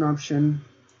this is an option,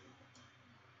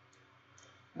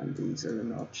 and these are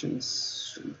an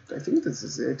options. I think this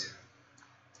is it.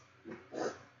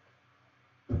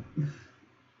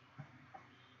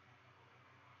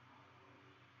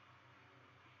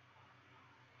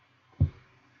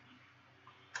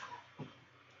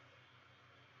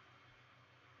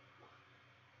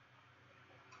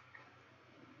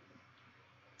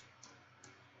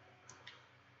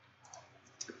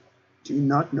 Do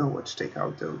not know what to take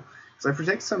out though, because I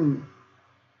project some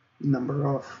number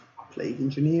of Plague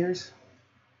Engineers.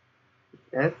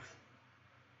 F.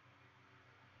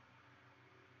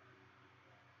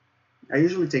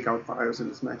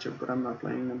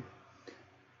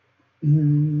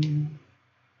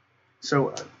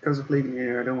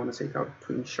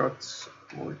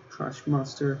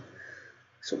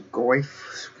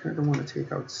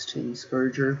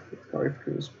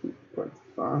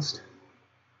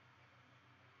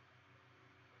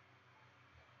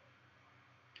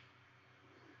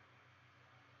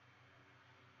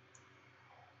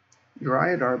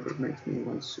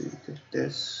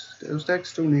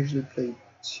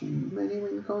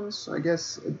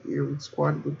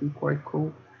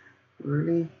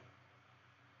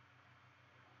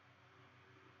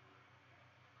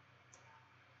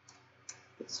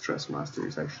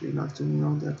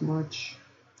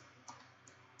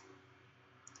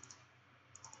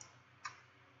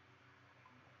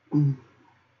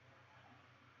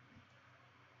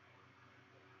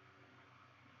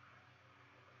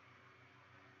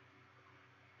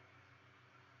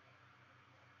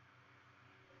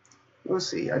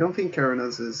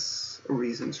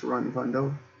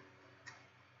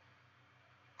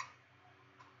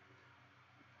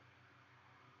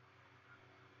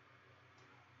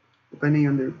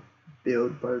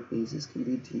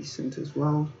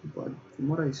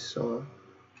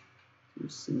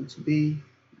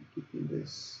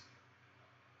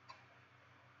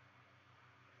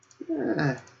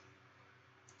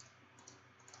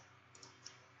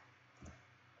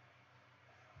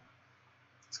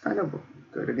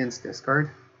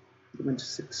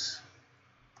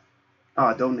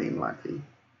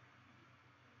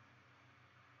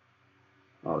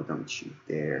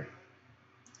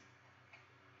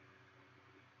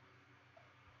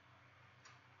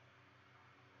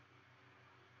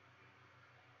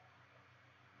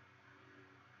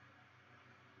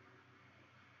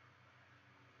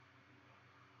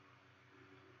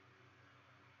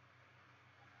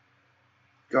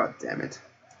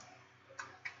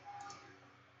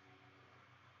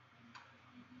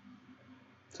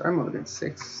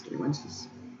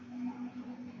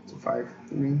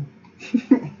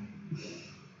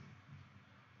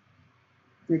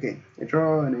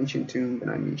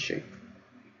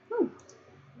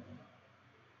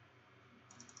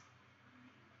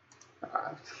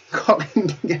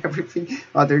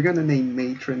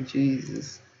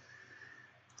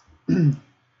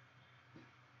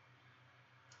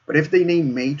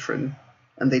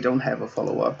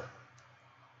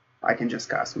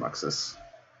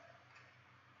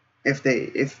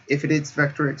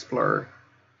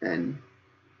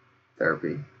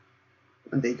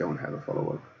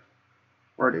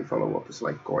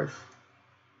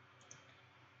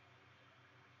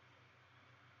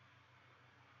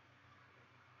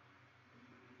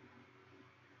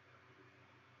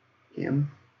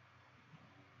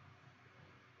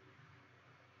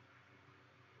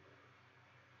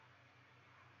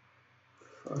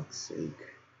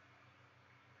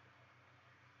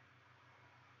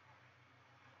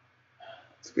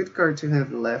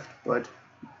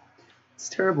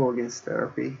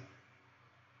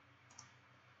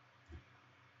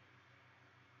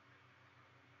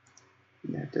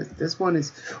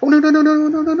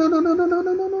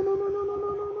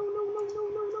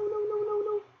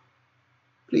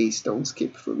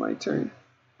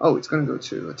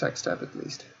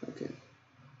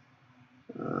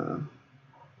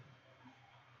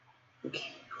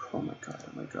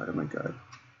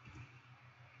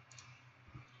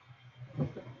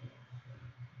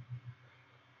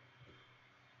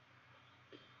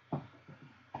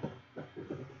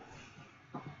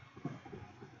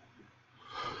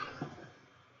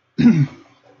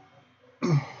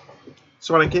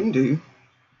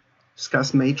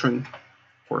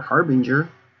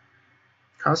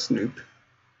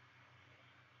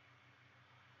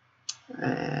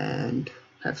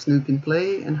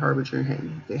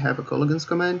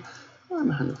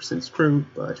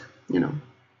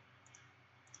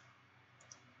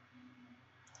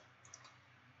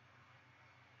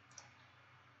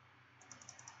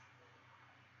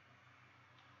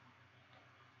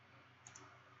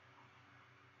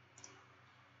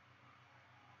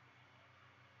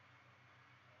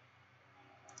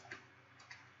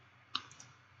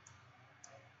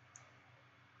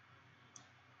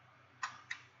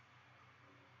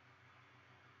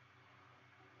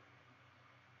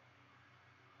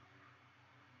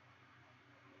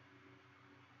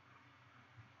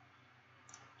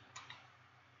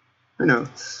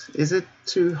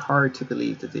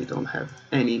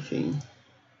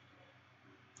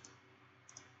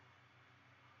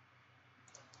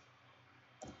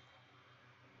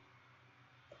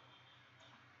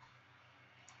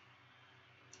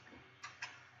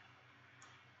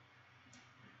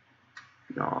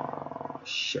 Oh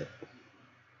shit.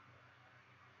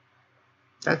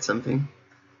 That's something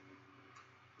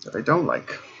that I don't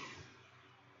like.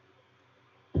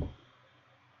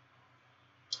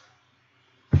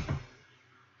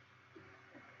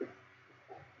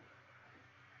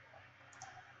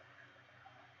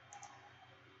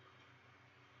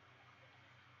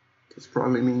 This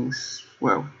probably means,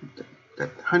 well,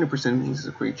 that 100% means it's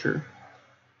a creature.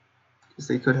 Because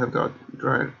they could have got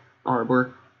Dryad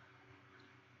Arbor.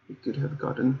 They could have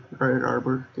gotten Dryad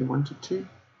Arbor if they wanted to.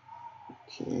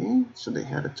 Okay, so they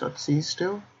had a Tutsi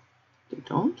still. They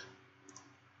don't.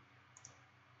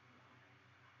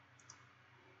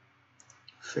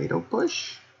 Fatal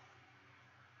Push.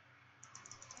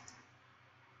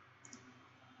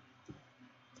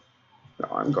 No,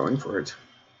 I'm going for it.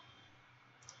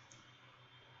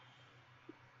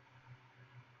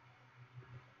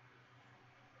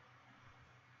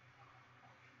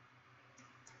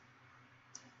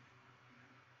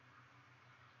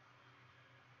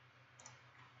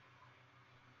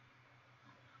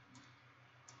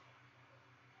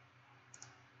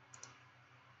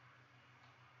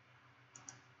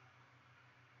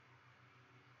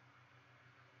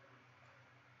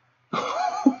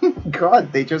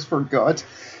 God, they just forgot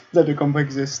that the combo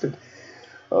existed.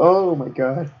 Oh my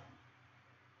god.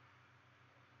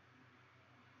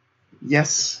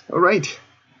 Yes, alright.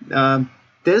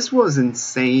 This was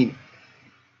insane.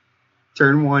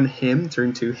 Turn 1 him,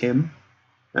 turn 2 him,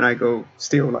 and I go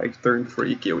still like turn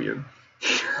 3 kill you.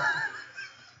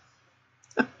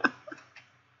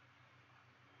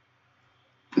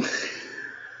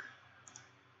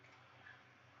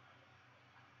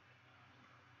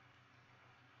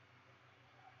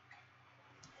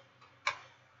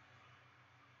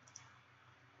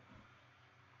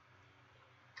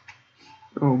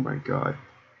 Oh my god.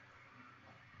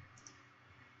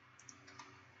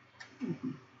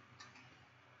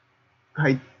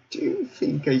 I do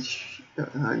think I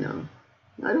know.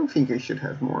 I don't think I should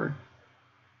have more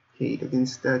hate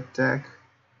against that deck.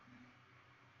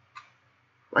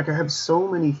 Like, I have so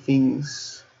many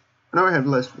things. I know I have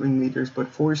less Ringleaders, but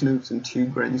 4 Snoops and 2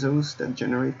 Grenzos that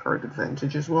generate card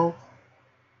advantage as well.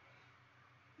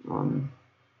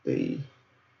 They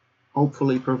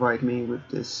hopefully provide me with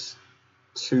this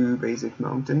 2 basic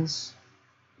mountains.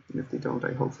 And if they don't,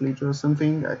 I hopefully draw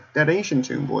something. That Ancient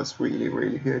Tomb was really,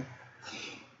 really good.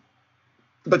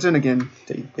 But then again,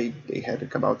 they had a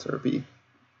Cabal Therapy.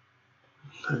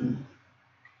 And,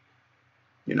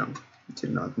 you know,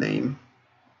 did not name.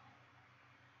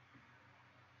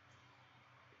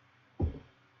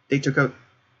 They took out.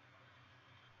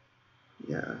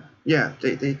 Yeah,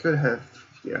 they could have,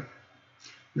 yeah,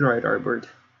 Dryad Arbored.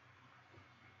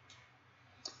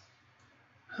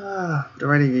 But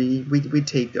already we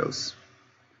take those.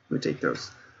 We take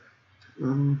those.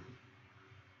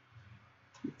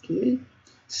 Okay.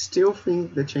 Still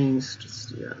think the chains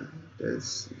just, yeah,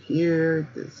 this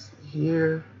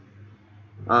here.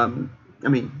 I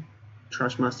mean,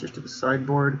 Trashmaster to the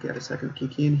sideboard, get a second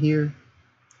Kiki in here.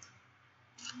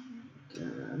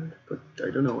 But I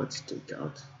don't know what to take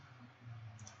out.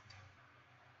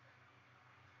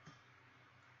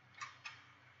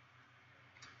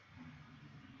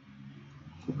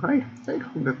 Alright, take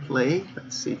from the play.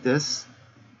 Let's see this.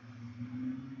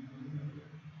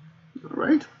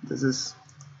 Alright, this is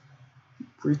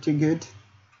pretty good.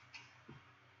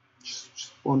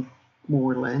 Just want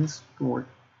more lands, more.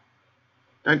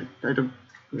 I don't,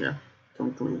 yeah,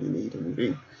 don't really need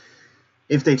anything.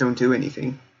 If they don't do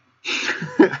anything,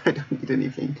 I don't need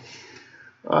anything.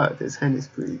 This hand is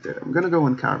pretty good. I'm gonna go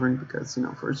on Cavern because, you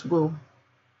know, first will.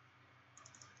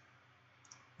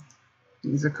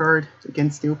 Use a card, they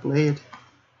can still play it.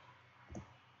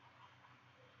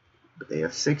 But they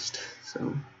have 6th,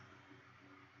 so.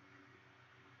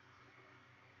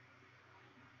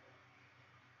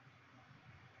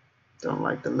 Don't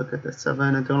like the look of the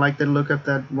Savannah, don't like the look of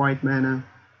that white mana.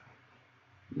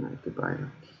 Alright, goodbye.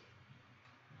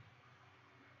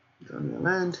 Draw me a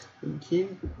land, thank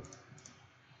you.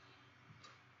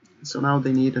 So now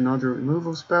they need another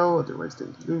removal spell, otherwise they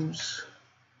lose.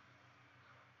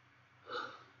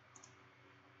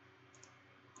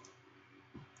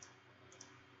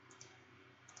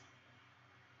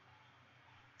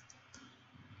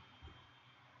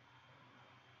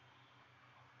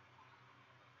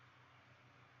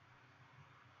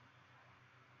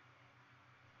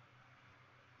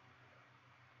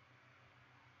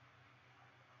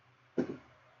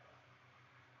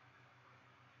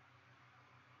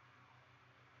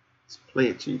 Let's play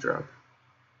a 2-drop.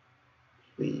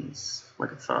 Please,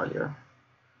 like a Thalia.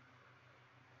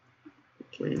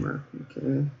 Claimer,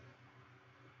 okay.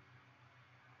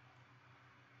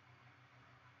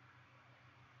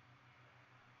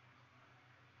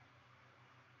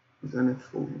 Then a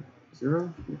full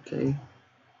 0. Okay.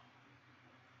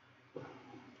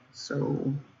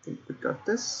 So I think we got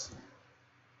this.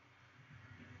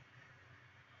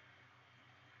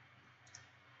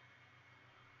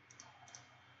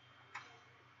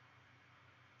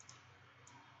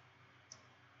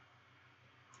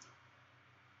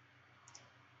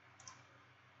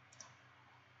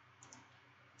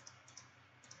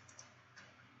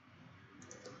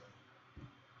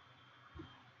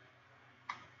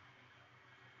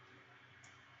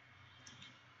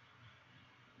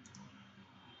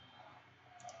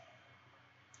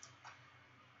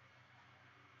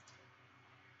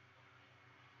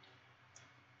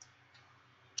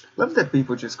 Love that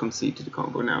people just concede to the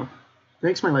combo now.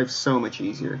 Makes my life so much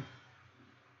easier.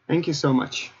 Thank you so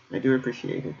much. I do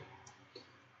appreciate it.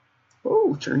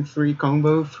 Oh, turn 3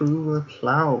 combo through a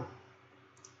plow.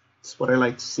 That's what I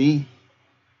like to see.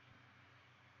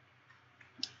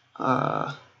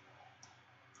 So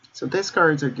these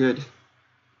cards are good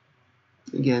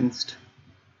against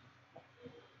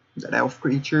that elf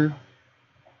creature.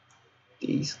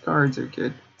 These cards are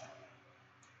good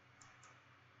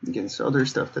against other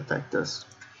stuff that deck does.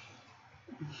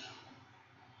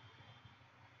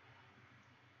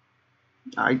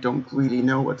 I don't really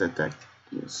know what that deck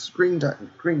is.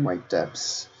 Green-white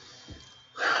depths.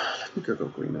 Let me go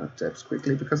green-white depths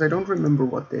quickly because I don't remember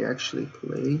what they actually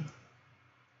play.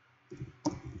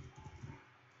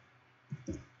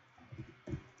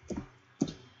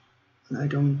 And I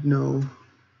don't know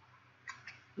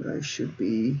that I should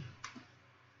be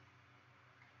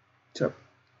top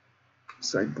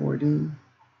sideboarding.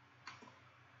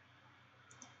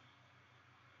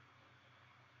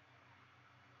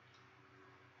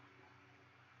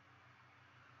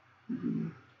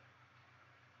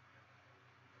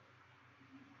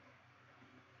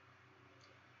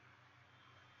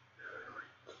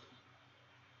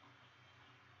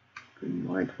 Green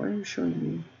white, why are you showing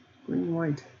me green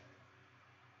white?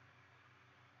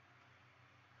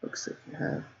 Looks like you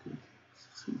have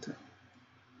some time.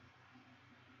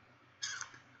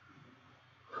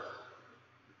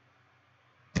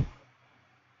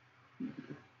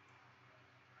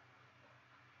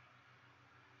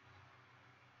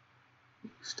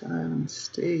 Next time on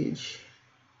stage.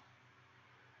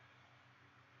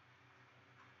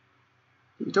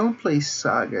 You don't play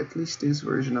Saga, at least this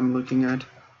version I'm looking at.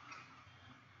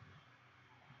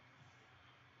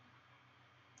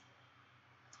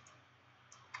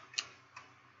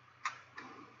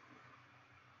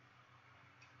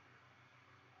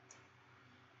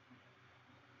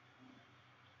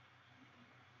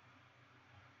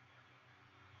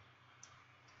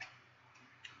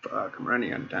 Fuck, I'm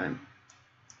running out of time.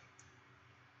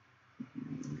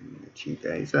 Let you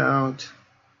guys out.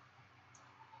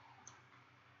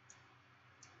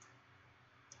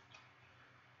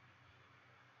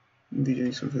 Maybe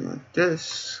doing something like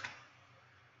this.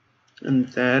 And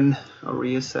then I'll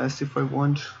reassess if I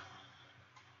want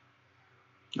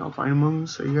Alpine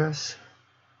Moons, I guess.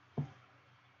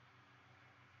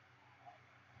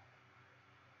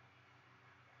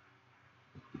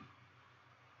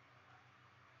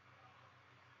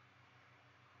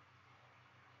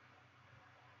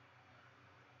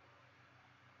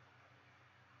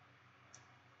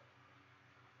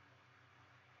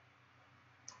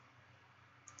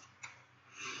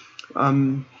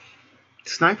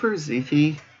 Sniper is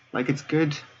iffy. Like, it's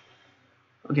good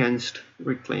against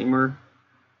Reclaimer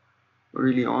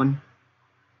early on,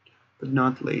 but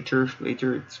not later.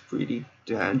 Later it's pretty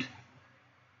dead.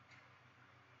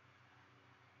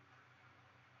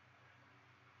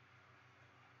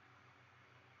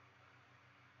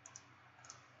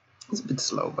 It's a bit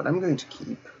slow, but I'm going to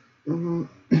keep.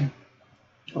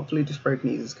 Hopefully the Sprite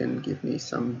Needs can give me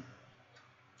something.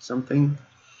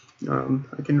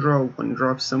 I can draw one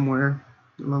drop somewhere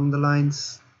along the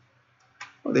lines.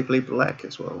 Oh, they play black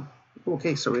as well.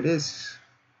 Okay, so it is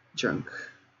junk.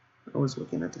 I was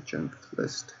looking at the junk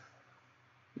list,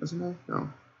 wasn't I? No.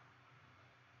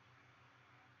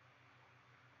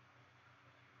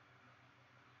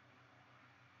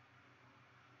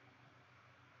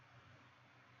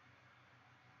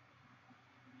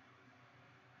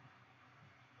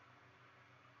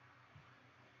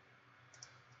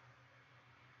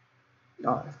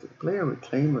 Oh, if they play a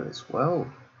Reclaimer as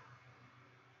well.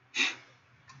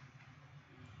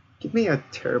 Give me a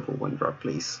terrible one drop,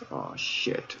 please. Oh,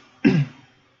 shit.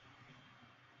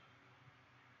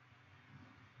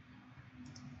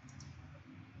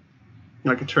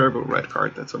 Like a terrible red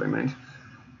card, that's what I meant.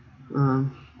 I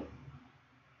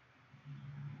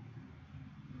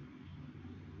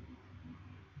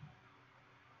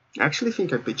actually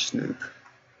think I pitched Snoop.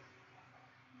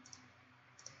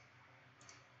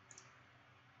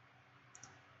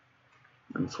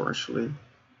 unfortunately.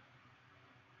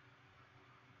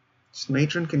 This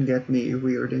Matron can get me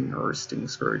Warden or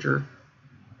Stingscourger.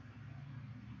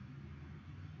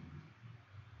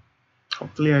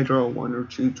 Hopefully I draw 1 or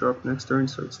 2 drop next turn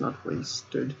so it's not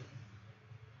wasted.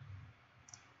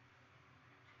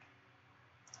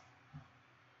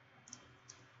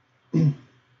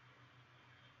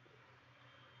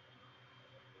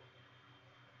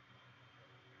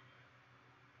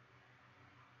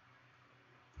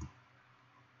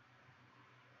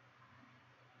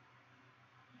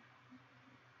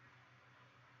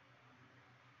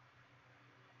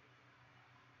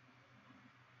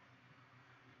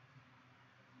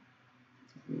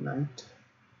 Knight.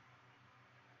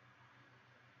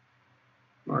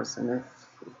 Mars NF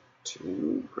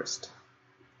to Grist.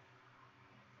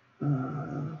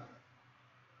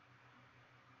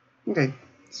 Okay,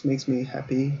 this makes me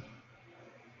happy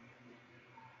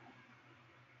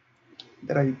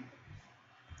that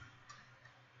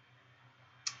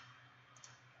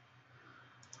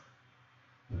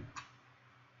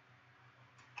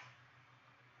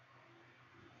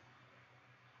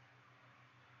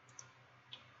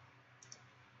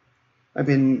I've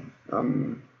been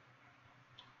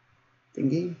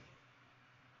thinking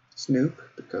Snoop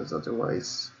because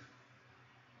otherwise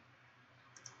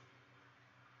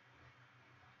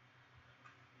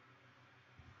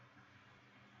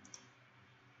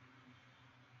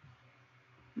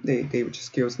they would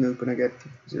just kill Snoop and I get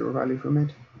 0 value from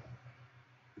it.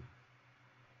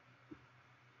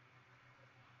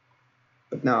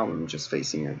 But now I'm just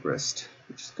facing a Grist,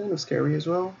 which is kind of scary as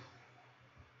well.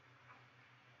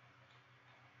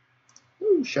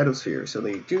 Ooh, Shadow Sphere, so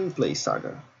they do play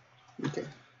Saga. Okay.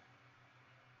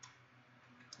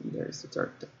 And there's the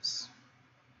Dark Depths.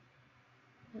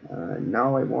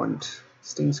 Now I want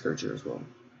Stingscourger as well.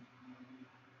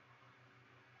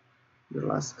 Your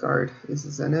last card is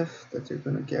a Zenith that you're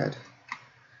gonna get.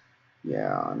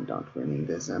 Yeah, I'm not winning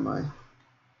this, am I?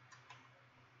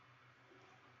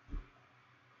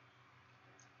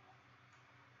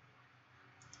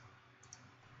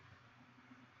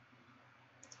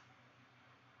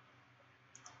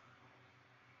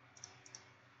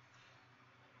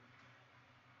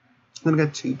 I'm gonna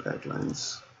get 2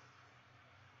 Badlands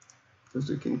because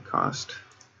we can cost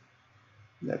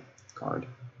that card.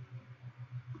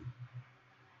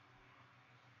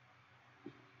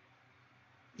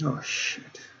 Oh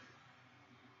shit.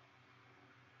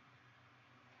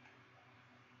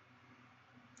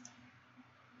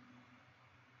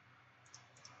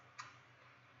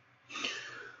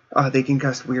 They can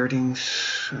cast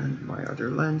Weirdings and my other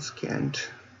lands can't.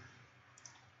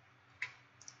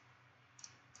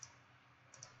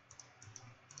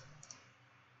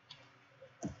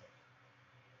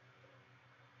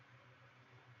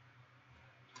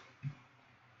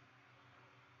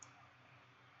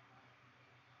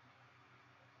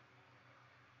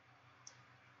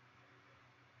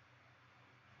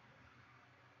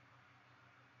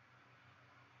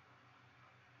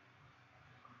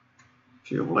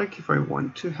 Feel like if I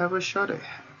want to have a shot, I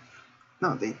have.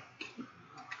 No, they.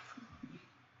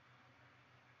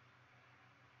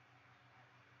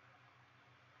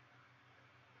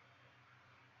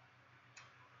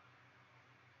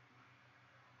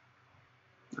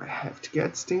 I have to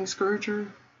get Stingscourger.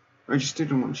 I just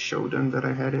didn't want to show them that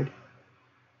I had it.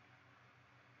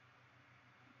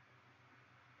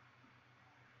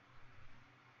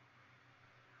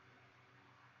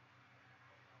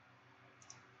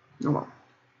 Oh well.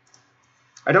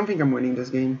 I don't think I'm winning this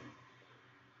game.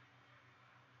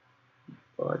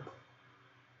 But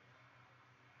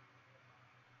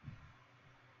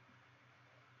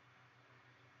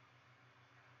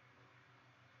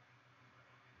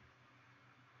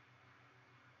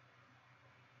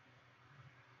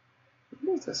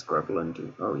what does this Goblin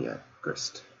do? Oh yeah,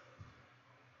 Grist.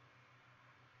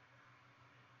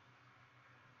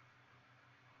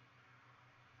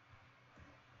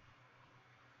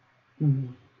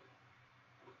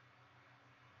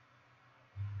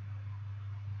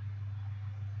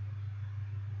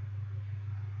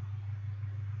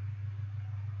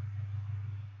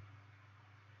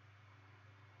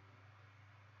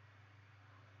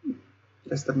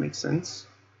 Guess that makes sense.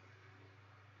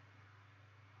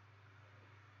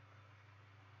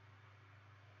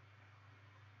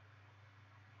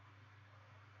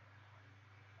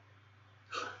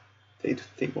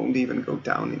 They won't even go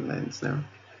down in lands now.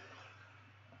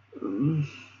 Do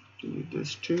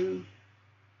this too.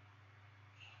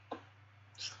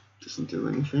 Doesn't do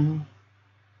anything.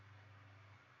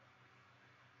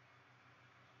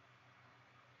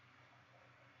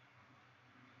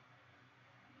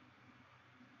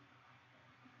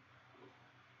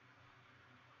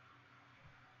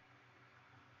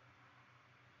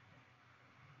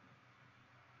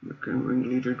 Goblin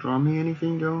Ringleader draw me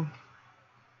anything though?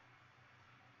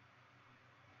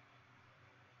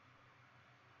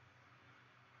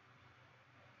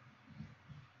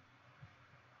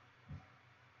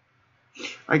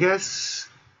 I guess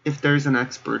if there's an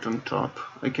expert on top,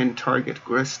 I can target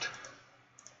Grist.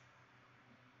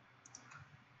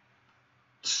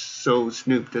 So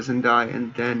Snoop doesn't die,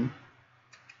 and then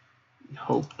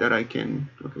hope that I can.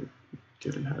 Okay,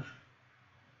 didn't have.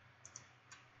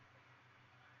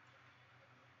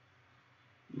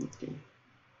 Okay,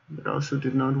 that also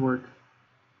did not work.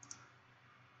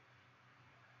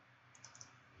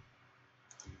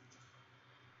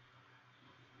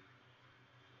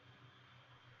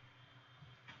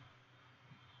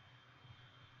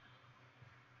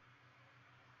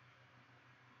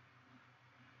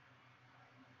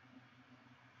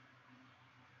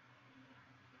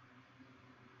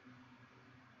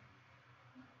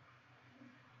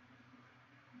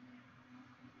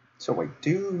 So I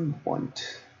do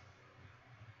want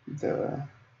the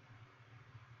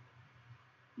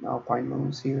Alpine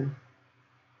Moons here.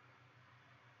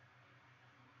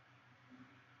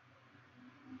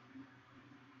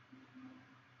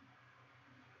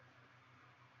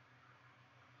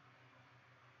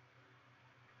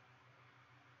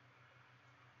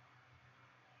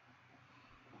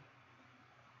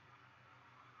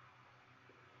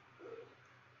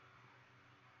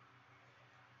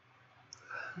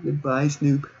 Goodbye,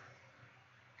 Snoop.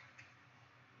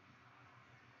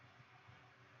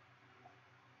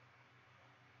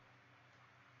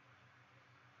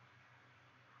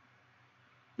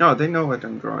 No, they know what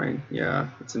I'm drawing. Yeah,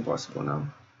 it's impossible now.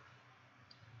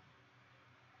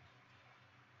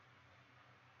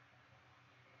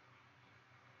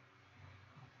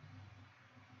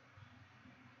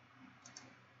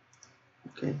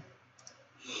 Okay.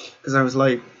 Because I was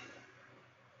like,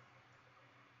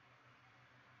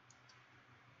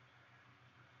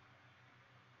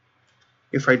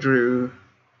 if I drew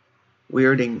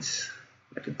Weirdings,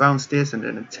 I could bounce this and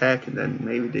then attack, and then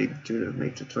maybe they do the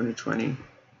make the 2020.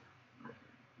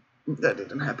 That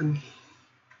didn't happen.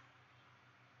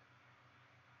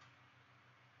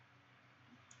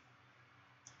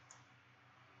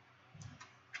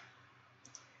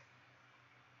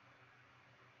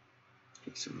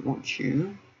 Okay, so we want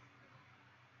you.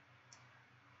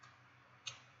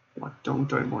 What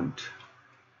don't I want?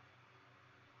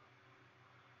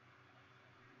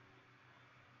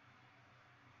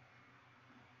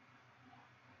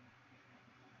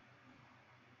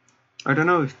 I don't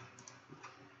know if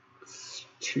it's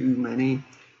too many.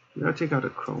 I'm gonna take out a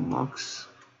Chrome Mox.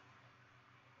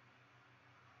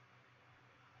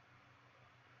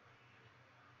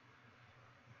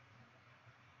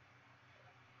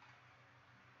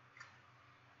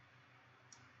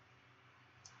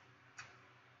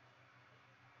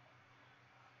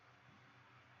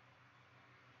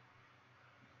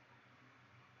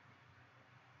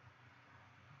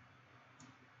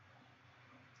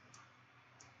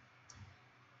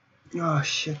 Oh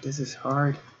shit, this is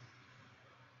hard.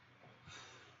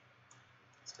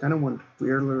 It's kind of want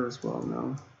Whirler as well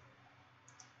now.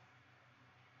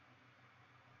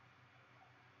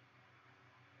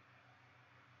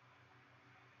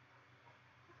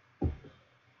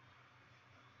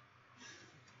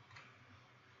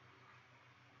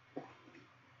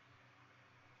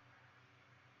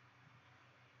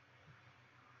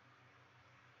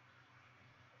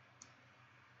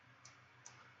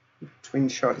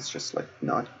 Twinshot is just like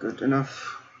not good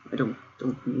enough. I don't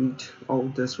need all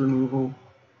this removal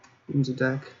in the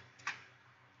deck.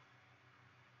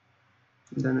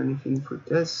 And then anything for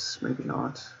this, maybe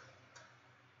not.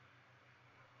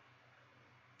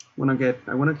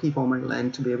 I want to keep all my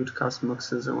land to be able to cast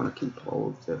Muxus. I want to keep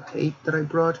all of the hate that I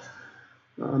brought.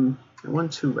 I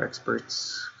want 2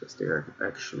 experts because they are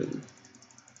actually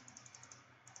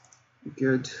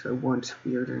good. I want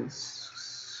Warden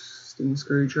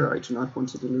Stingscourger. I do not want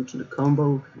to dilute in the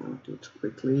combo. I want to do it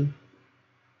quickly.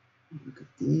 Look at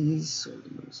these. All the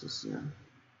Muxus, yeah.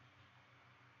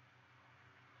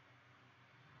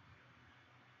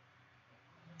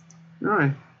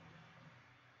 Alright.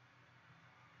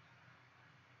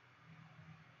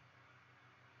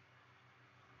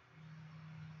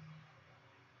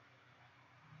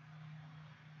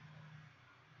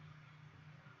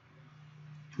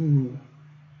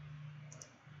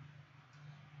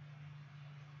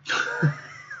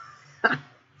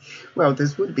 Well,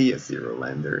 this would be a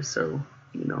 0-lander, so,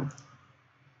 you know.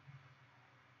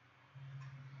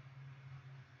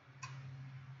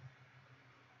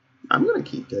 I'm gonna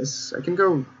keep this. I can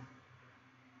go.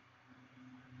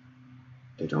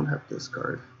 They don't have this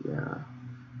card. Yeah.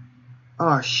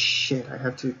 Oh shit! I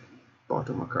have to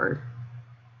bottom a card.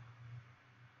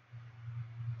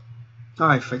 Oh,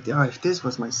 if this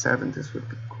was my 7th, this would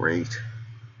be great.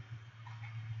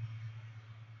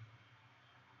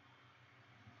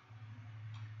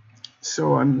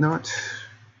 So I'm not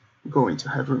going to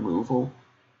have removal.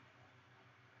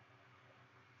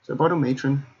 So bottom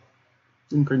Matron,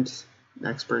 Munitions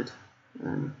Expert,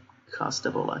 and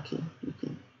Ignoble Lackey.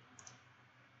 Okay.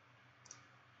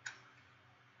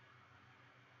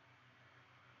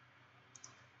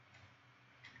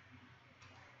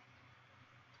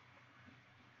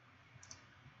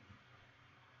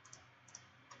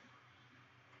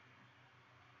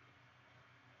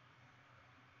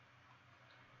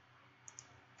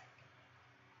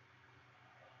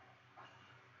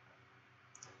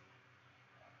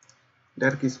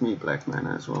 That gives me black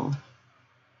mana as well.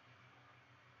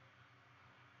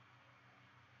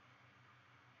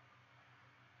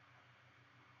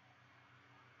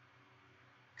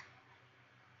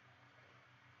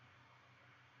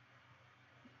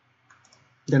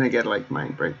 Then I get like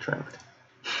Mind Break trapped.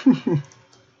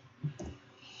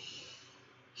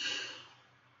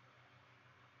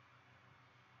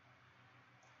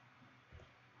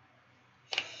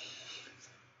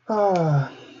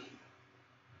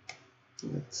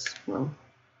 Well,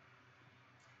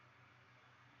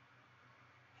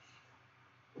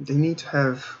 they need to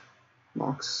have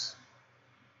Mox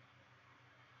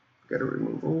get a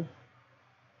removal.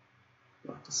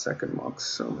 Not the second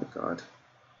Mox, oh my god.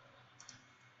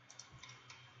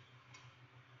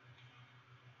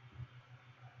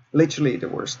 Literally the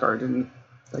worst card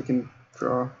I can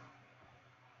draw.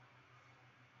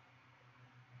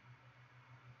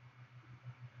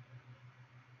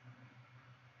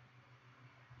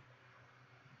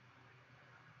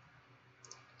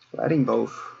 Adding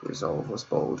both resolve was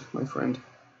bold, my friend.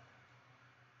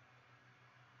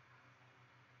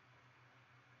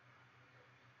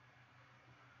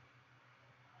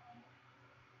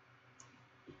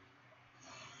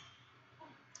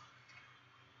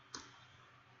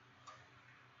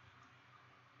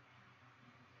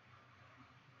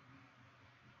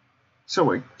 So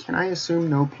wait, can I assume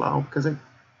no plow? Because I...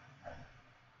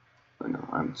 Oh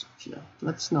no, yeah,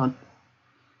 let's not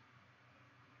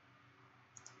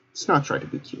try to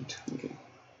be cute. Okay.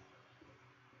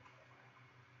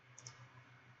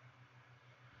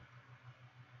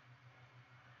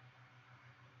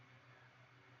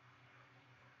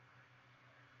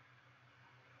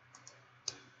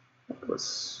 That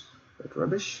was that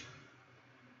rubbish.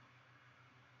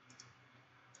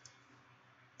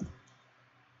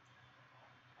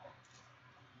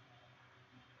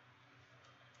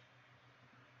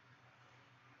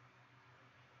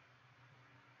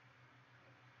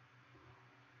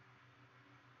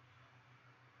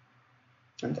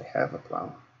 And I have a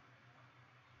plow.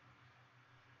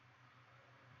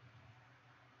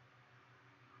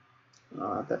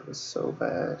 Ah, that was so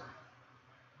bad.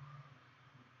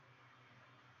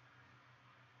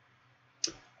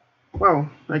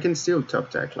 Well, I can still top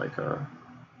deck like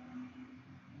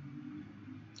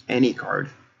any card.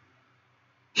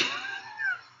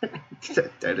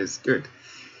 that is good.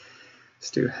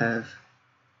 Still have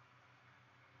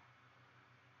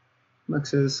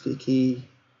Muxus, Kiki,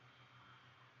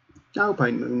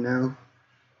 Alpine Moon now.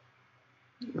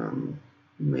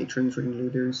 Matrons,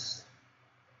 Ringleaders,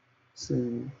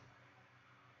 Sling.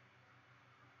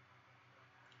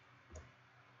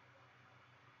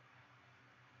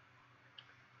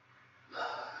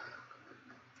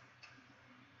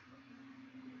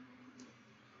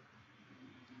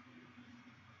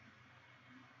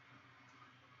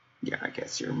 Yeah, I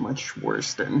guess you're much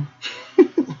worse than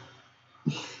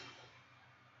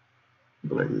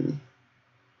bloody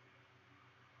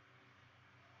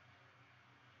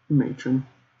Matron.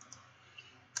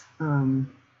 Well.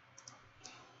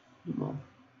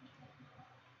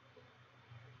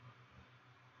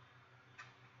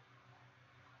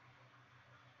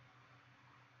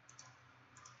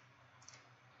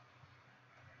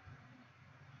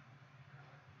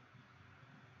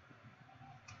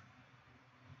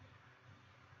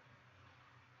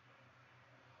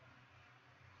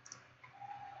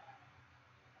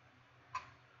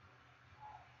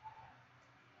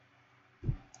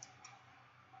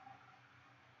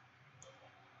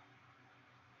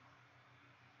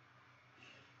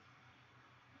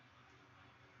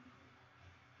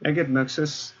 I get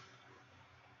Muxus.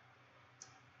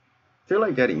 Feel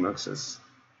like getting Muxus.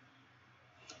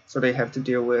 So they have to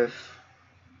deal with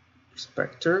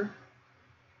Spectre.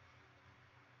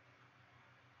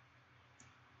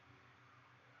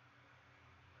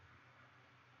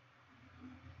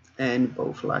 And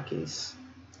both lackeys.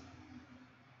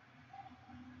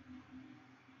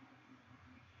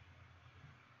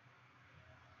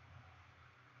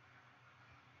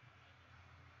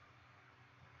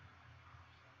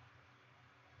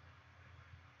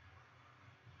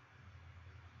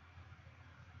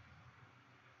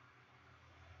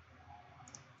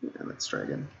 Yeah, let's try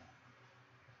again.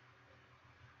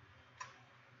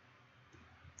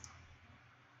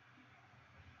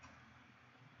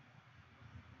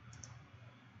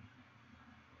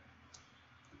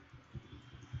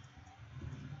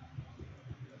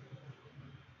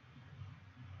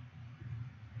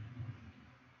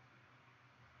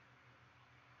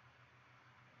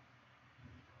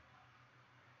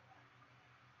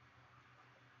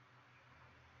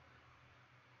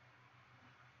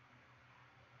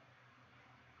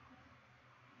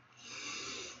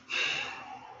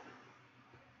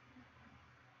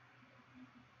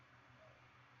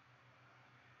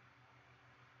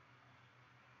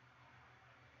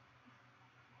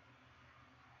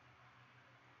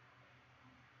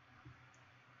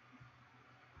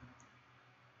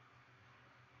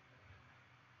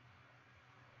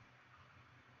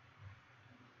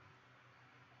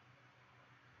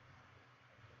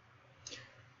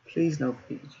 Please no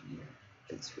PG.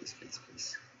 Please, please, please,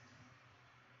 please.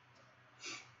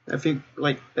 I think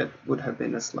like that would have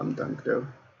been a slam dunk though.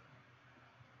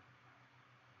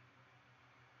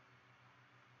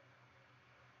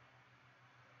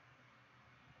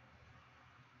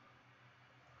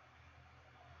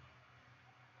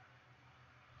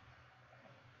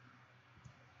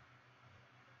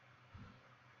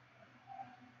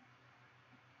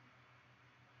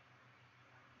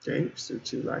 Okay, so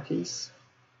 2 lackeys.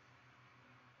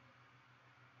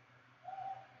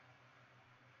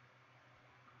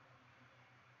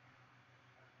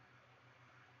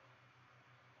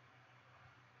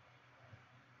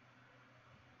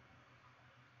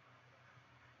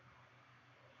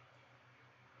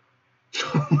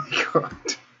 Oh my god.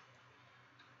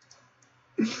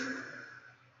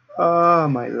 Oh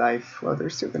my life. Well, they're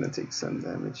still gonna take some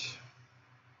damage.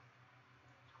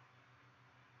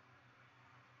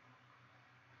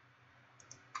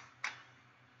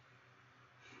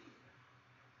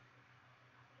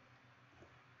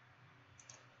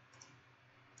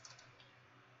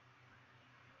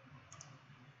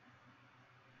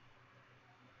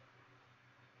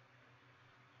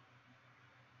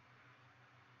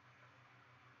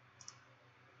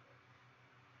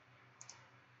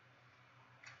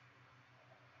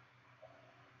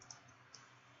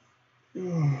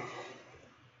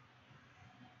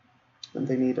 And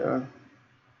they need another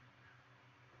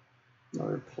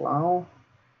plow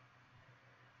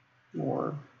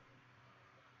or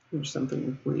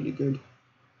something really good.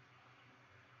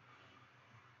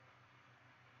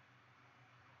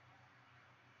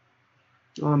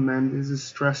 Oh man, this is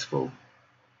stressful.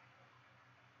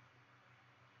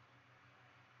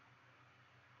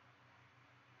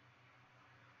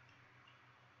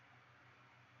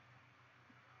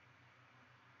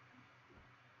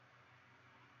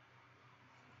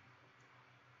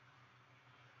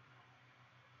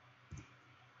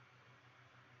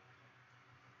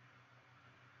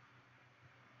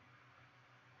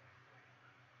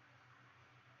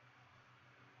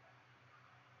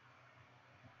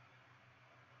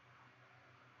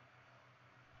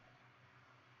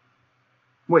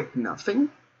 Wait, nothing?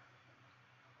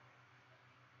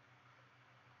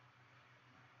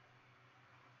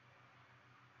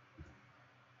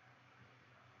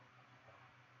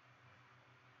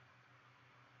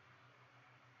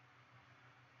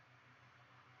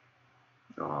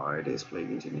 Oh, it is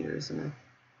Plague Engineer, isn't it?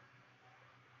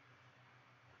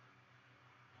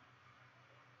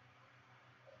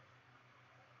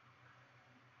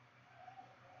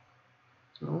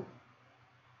 No.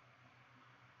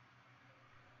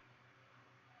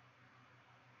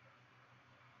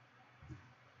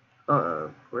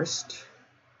 Wrist.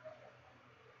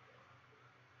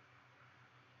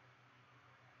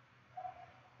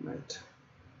 Right.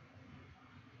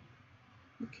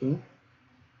 Okay.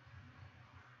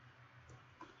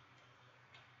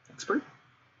 Expert.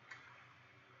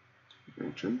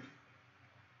 Matron.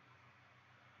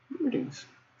 Greetings.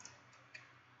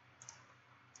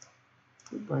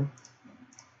 Goodbye.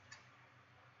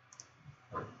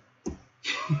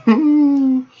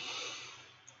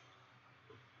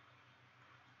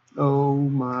 Oh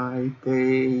my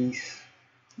days.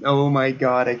 Oh my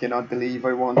god, I cannot believe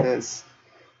I won this.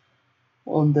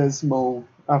 On this mo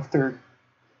after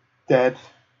death.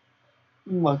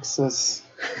 Muxus.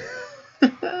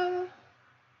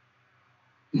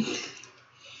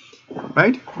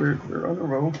 Right, we're on a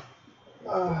roll.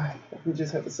 Let me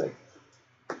just have a sec.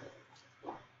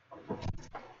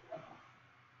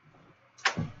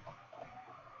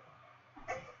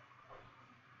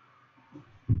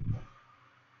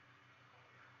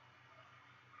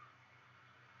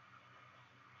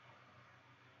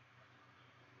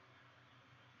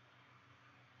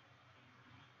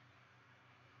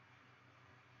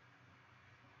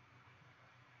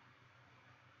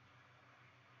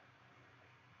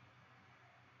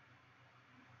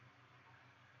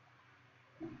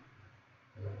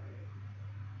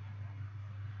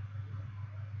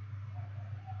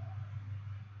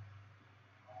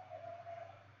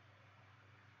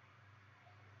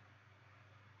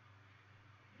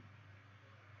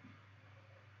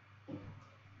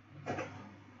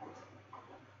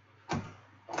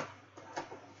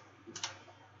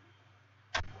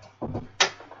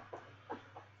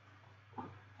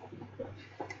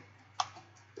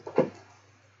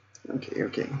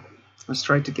 Okay. Let's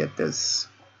try to get this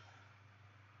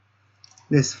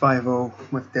 5-0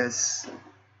 with this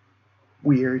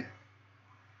weird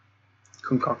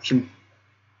concoction.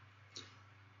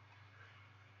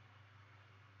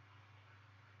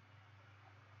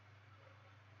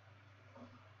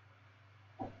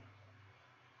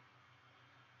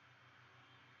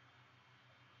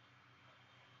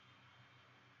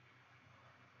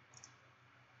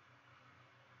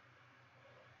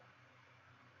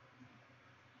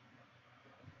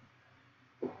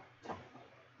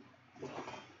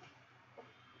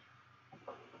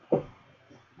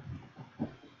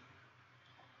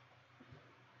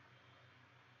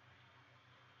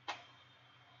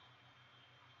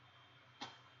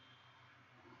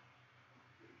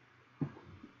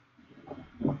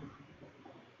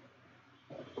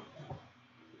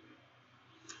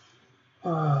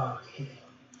 Okay.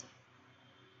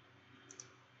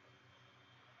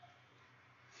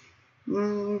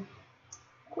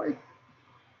 Quite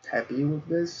happy with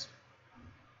this.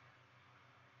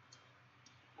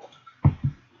 So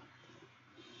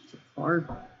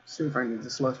far, see if I need the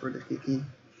slot for the Kiki.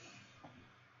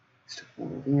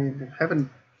 I haven't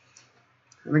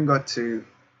got to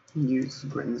use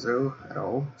Grenzo at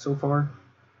all so far.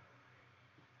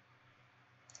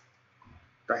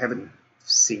 I haven't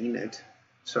seen it,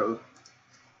 so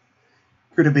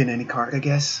could have been any card, I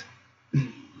guess.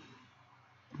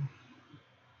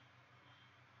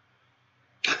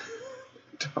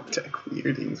 Top deck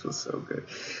weirdings was so good.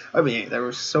 I mean, there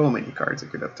were so many cards I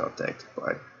could have top decked,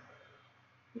 but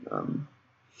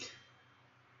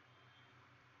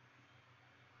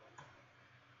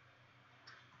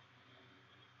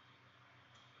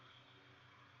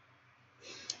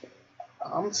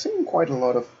I'm seeing quite a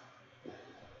lot of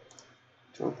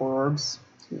turbo orbs.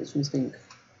 It makes me think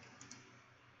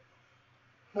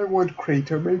I want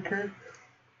Crater Maker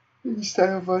instead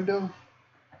of Vandal.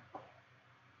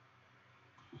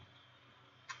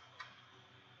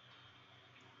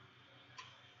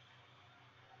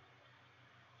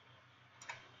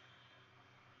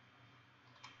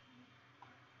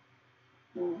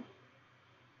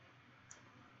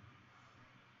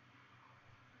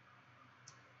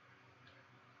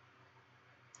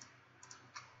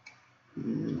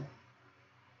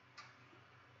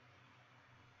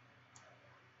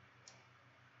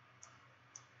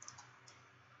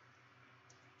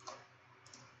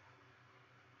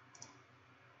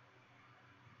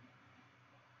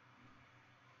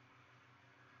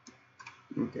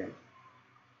 Okay.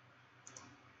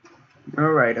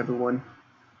 Alright, everyone.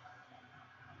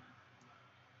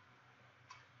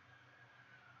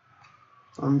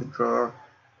 On the draw.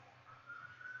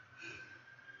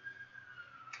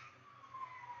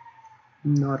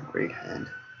 Not a great hand.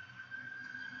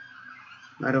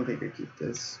 I don't think I keep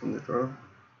this on the draw.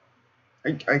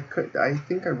 I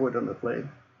think I would on the play.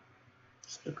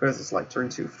 Just because it's like turn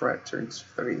 2 threat, turn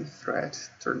 3 threat,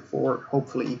 turn 4,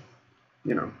 hopefully,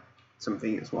 you know,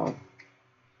 something as well.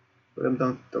 But I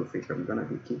don't think I'm gonna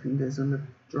be keeping this on the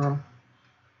draw.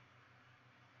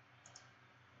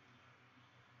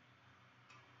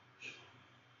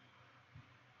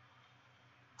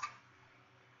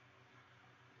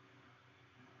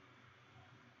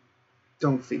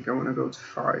 Don't think I want to go to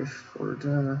 5 for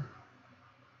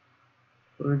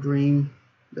a dream,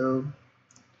 though.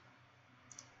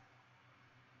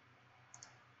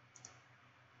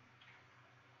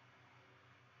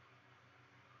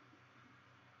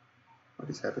 What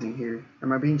is happening here?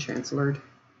 Am I being chancellored?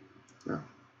 No.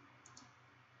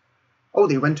 Oh,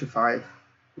 they went to 5.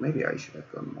 Maybe I should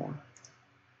have gone more.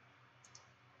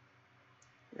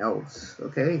 Elves,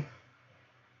 okay.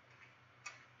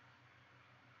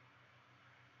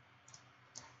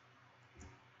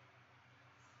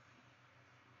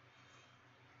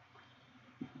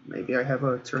 Maybe I have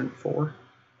a turn 4.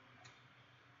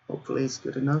 Hopefully it's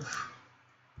good enough.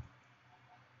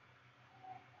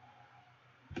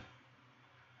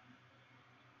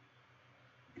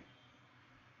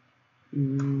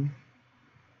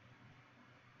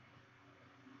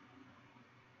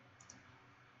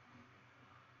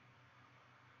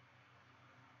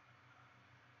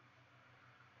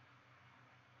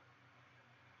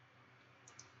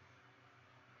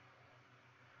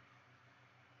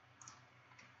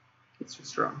 It's too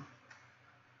strong.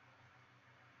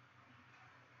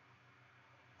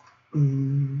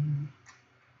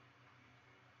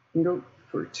 Go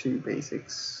for 2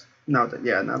 basics. Now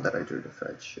that I drew the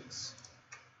fetch, it's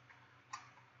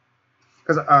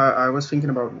because I was thinking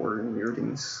about Warden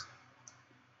weirdings.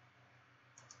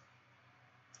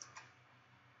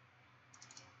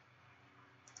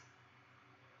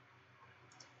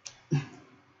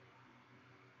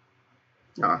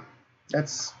 Ah,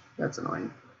 that's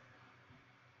annoying.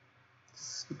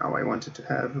 Now I wanted to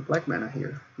have a black mana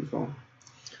here as well.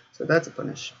 So that's a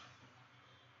punish.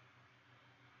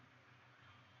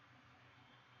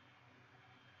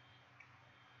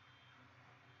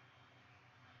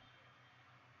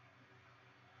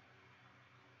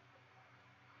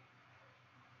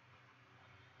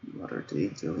 What are they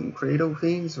doing? Cradle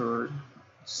things or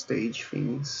stage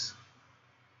things?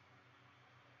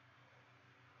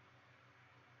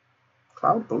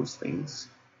 Cloud boost things.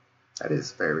 That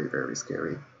is very, very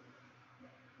scary.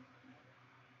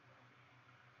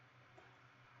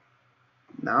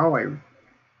 Now do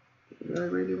I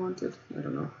really want it? I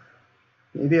don't know.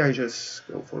 Maybe I just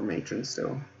go for Matron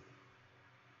still.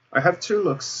 I have 2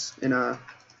 looks in a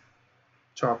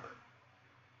top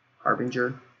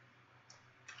Harbinger,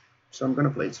 so I'm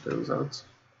gonna place those out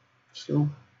still.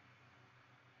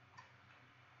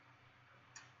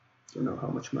 Don't know how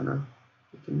much mana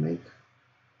we can make.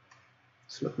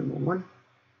 Slot number 1.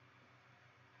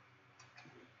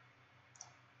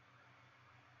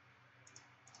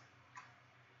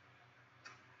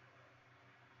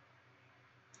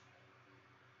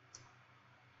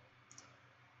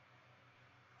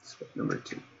 Slot number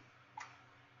 2.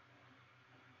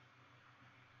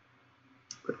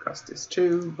 Could cost this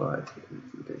 2, but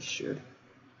they should.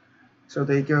 So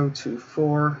they go to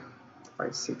 4,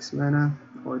 5, 6 mana,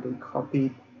 or they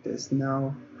copy this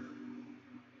now.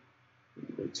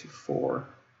 They go to 4,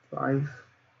 5.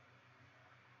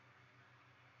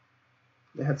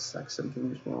 They have sack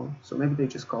something as well, so maybe they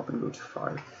just copy and go to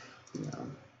 5. Yeah.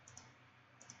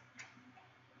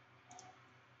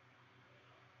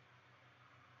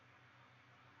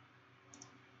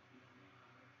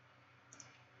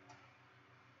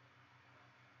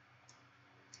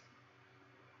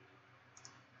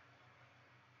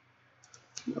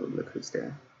 Oh, look who's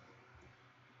there.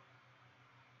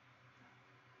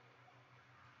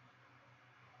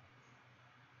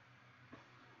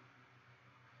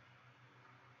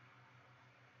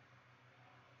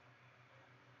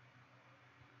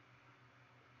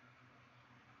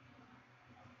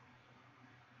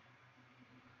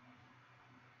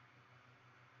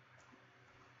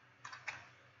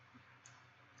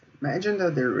 Imagine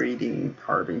that they're reading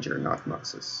Harbinger, not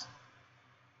Muxus.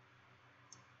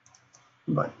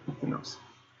 But who knows?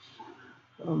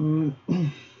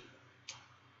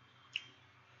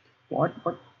 What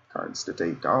cards did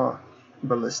they? Oh,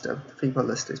 Ballista. I think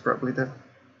Ballista is probably the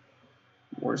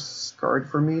worst card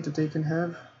for me that they can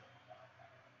have.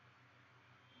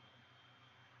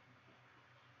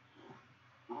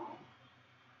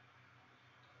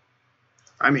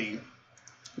 I mean,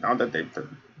 now that they've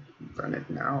done it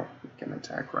now, we can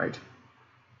attack, right?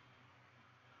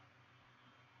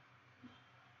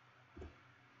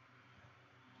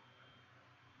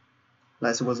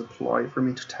 Unless it was a ploy for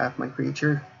me to tap my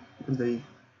creature, and they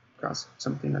cast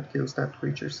something that kills that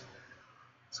creatures.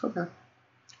 So okay.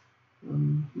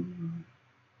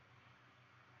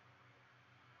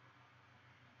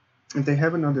 If they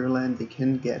have another land, they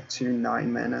can get to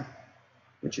 9 mana,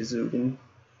 which is Ugin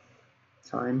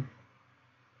time.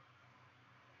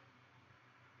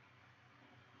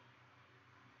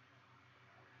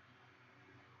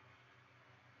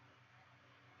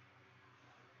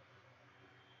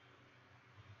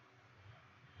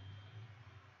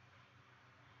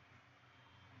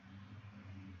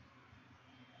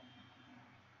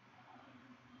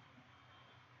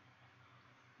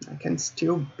 I can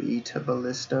still beat a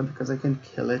Ballista because I can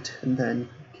kill it and then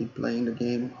keep playing the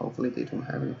game. Hopefully they don't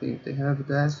have anything. If they have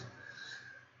that,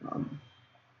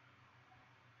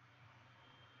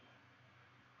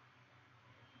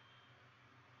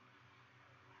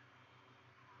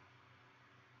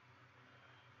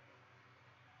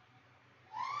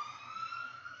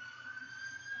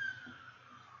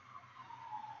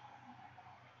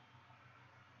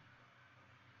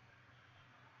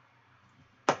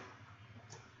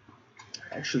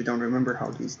 I actually don't remember how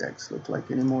these decks look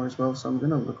like anymore as well, so I'm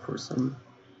gonna look for some.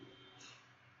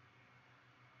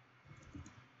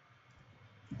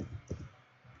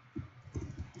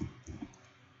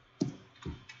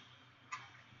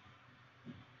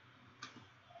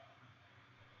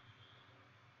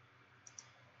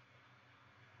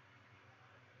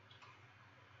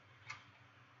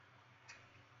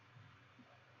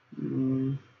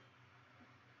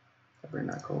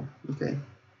 Tabernacle. Okay,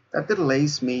 that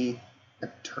delays me a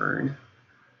turn,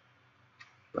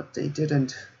 but they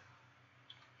didn't.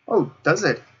 Oh, does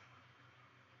it?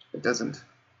 It doesn't.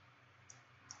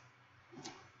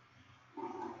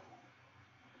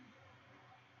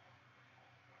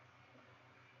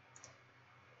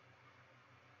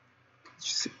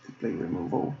 Just play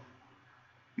removal.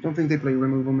 Don't think they play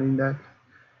removal main deck.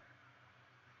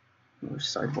 Or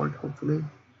sideboard, hopefully.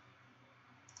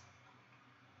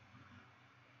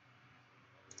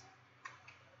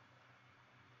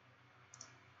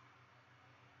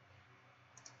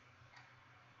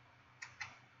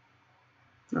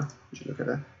 Oh, you should look at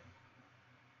that.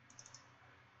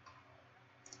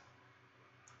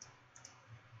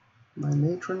 My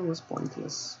matron was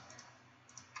pointless.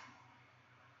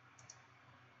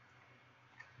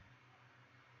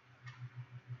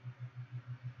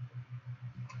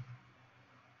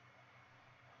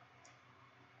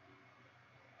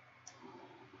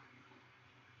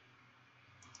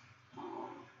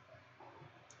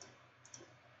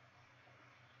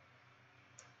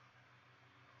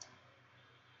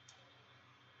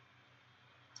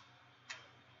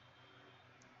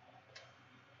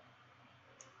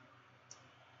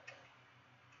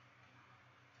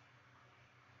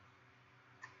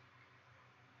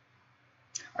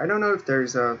 I don't know if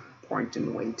there's a point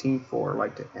in waiting for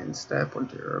like the end step or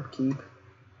their upkeep.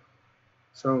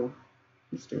 So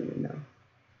I'm just doing it now.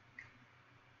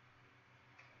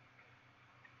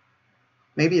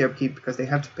 Maybe upkeep because they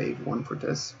have to pay 1 for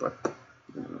this, but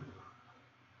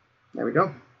there we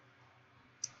go.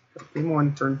 Game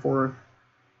 1, turn 4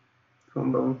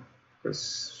 combo.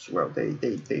 Because well they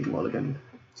mulligan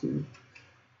to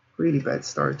really bad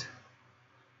start.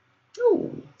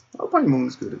 Oh, Alpine Moon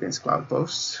is good against Cloud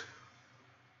Posts.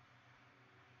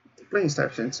 They're playing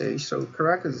Step Sensei, so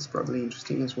Caracas is probably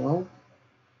interesting as well.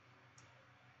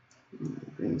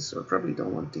 So I probably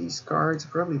don't want these cards, I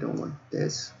probably don't want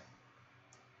this.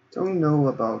 Don't know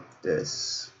about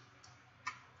this.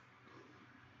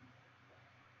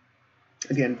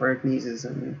 Again, Pyrokinesis,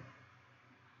 I mean,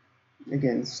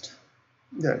 against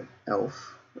the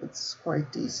elf, that's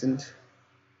quite decent.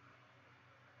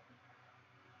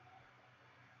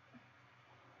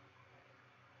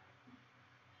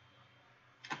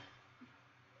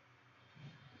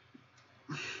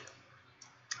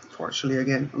 Unfortunately,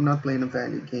 again, I'm not playing a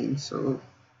value game, so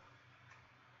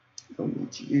I don't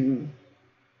need you.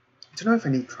 I don't know if I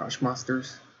need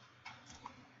Trashmasters.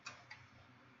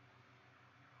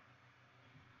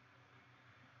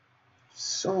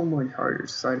 So much harder to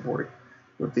sideboard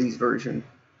with these version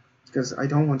because I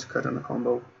don't want to cut on a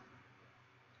combo.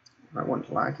 I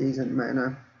want lackeys and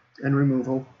mana and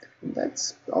removal, and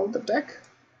that's all the deck.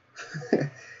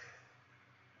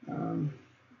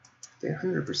 They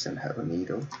 100% have a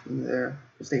needle in there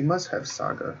because they must have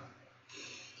Saga,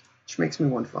 which makes me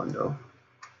want Fundo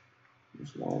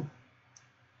as well.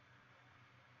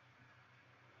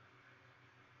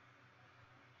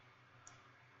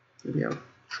 Maybe I'll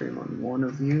trim on one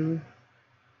of you.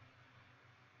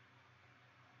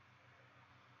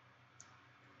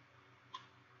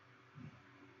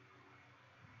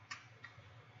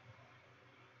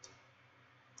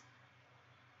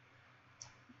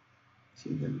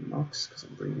 Even Mox because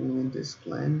I'm bringing in this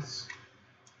Badlands.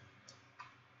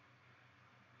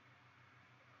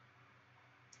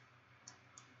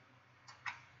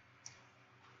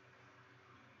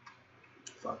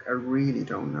 Fuck, I really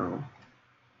don't know.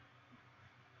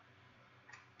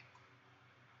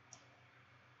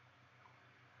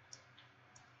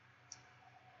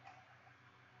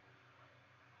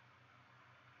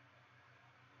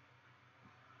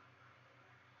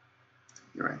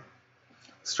 Alright,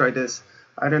 let's try this.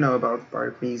 I don't know about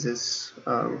Pyrokinesis.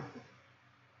 I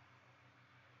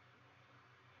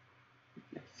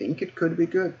think it could be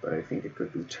good, but I think it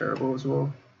could be terrible as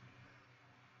well.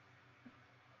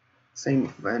 Same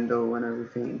with Vando and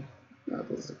everything.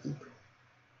 That was a keep.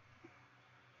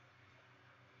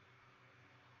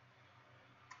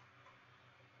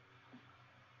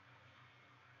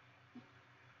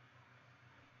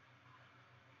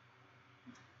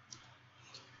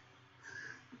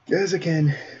 Guess I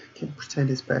can pretend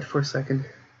it's bad for a second.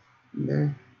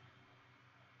 There.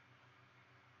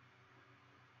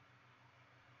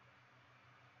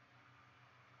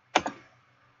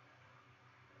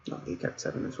 Oh, he kept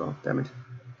 7 as well. Damn it.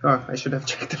 Oh, I should have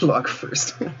checked the log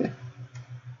first.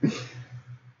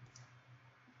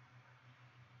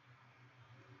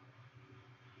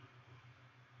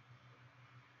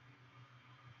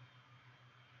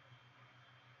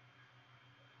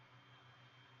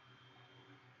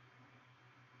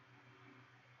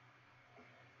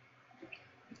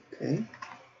 Okay.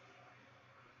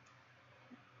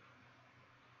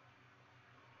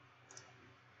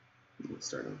 Let's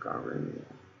start on Cavern.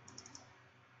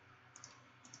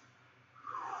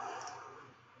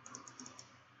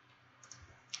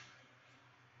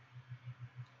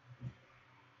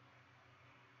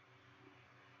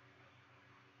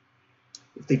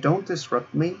 If they don't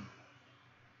disrupt me,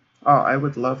 Oh, I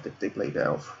would love if they played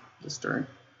Elf this turn.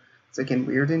 So I can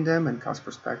Weird in them and cast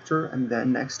Prospector, and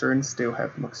then next turn still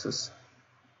have Muxus.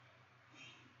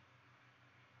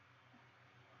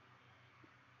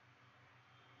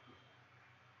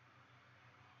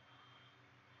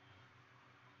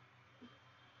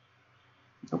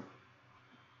 Nope.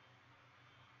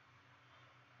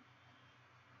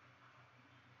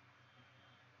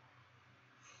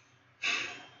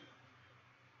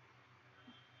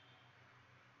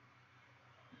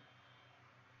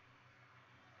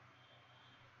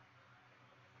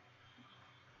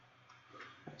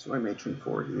 That's why I'm Matron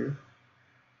 4 here.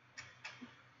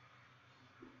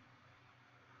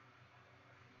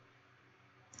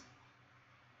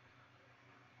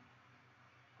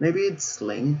 Maybe it's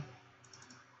Sling.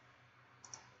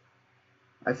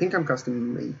 I think I'm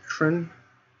casting Matron.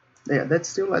 Yeah, that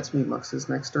still lets me Muxus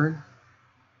next turn.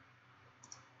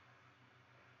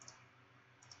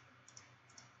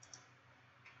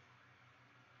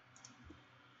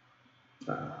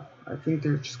 I think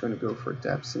they're just going to go for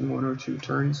depths in 1 or 2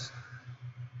 turns.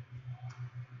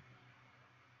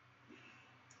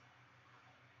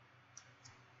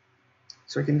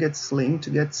 So I can get Sling to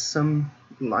get some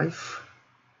life,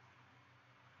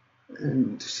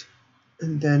 and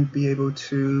then be able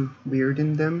to Weird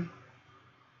in them.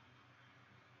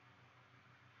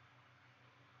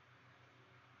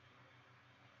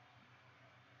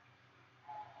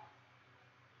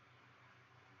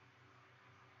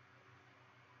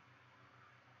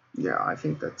 Yeah, I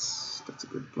think that's a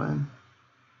good plan.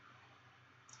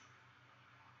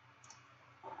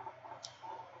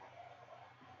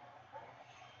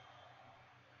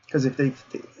 Because if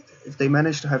they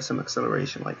manage to have some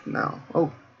acceleration like now,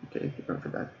 oh, okay, you're going for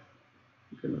that.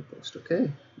 You're going to post,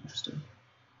 okay, interesting.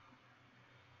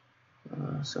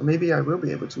 So maybe I will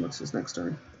be able to Muxus next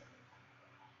turn.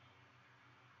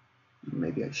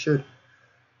 Maybe I should,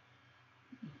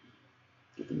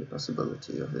 given the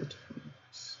possibility of it.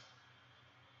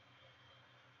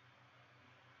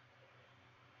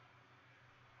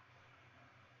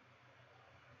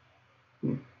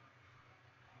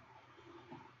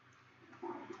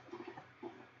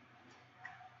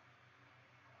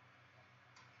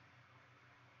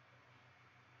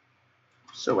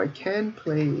 So I can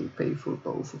pay for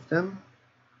both of them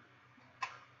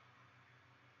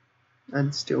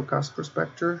and still cast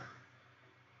Prospector.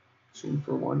 Soon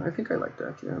for 1. I think I like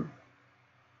that, yeah.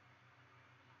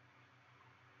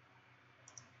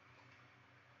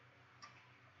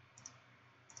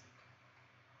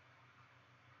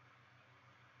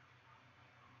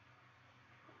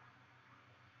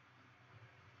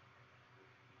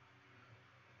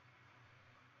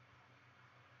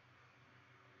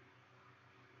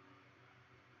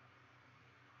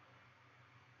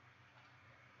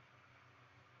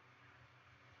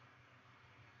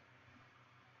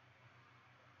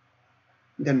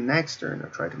 Then next turn I'll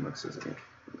try to Muxus again.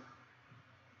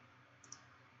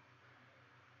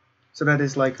 So that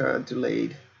is like a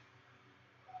delayed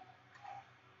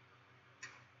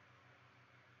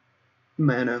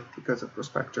mana because of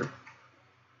Prospector.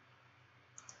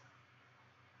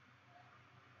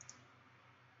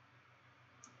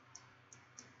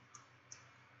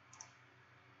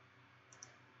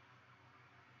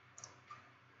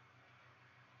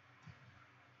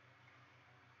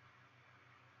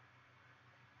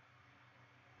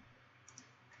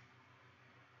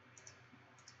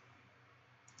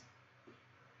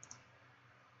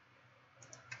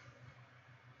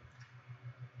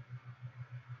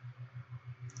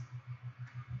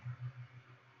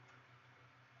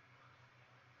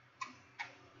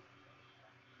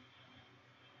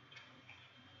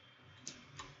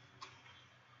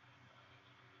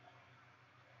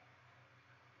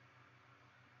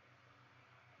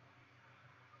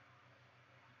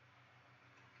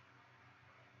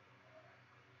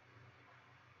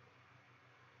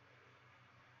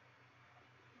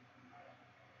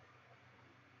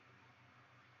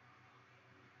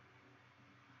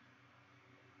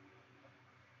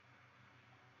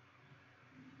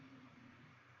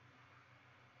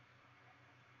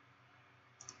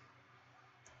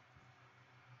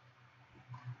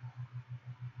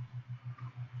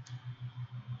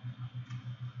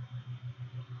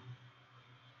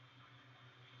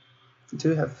 I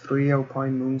do have 3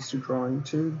 Alpine Moons to draw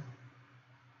into.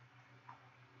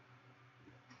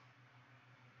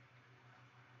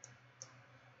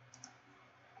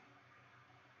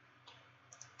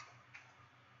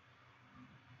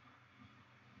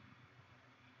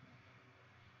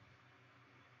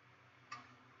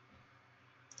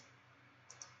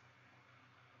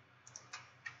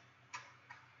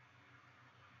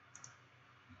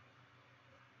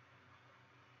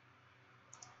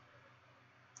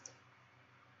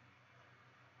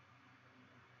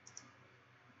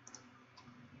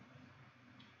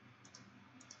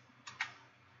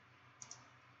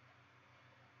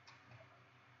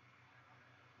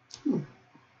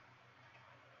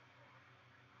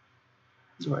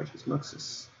 Do I choose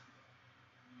Muxus?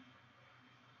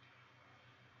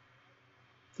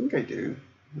 I think I do.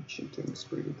 Cheating's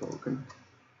pretty broken.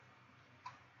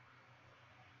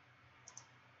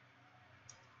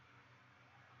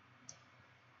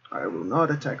 I will not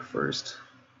attack first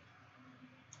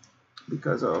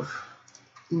because of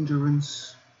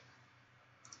endurance.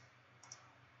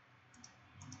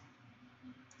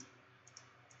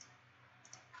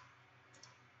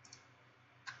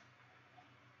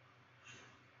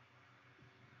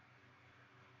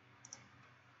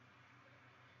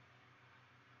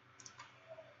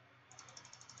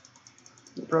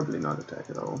 Probably not attack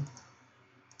at all.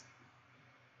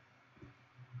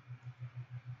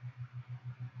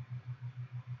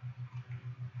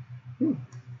 Yeah.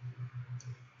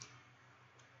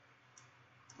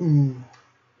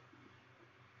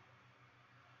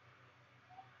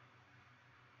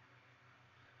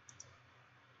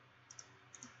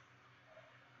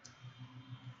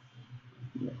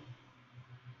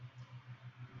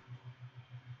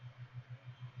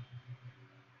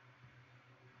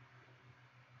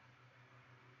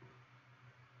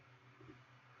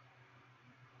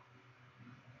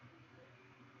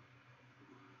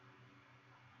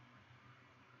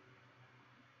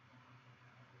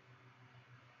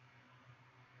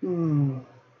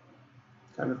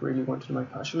 Kind of really wanted my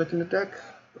Pashalik in the deck.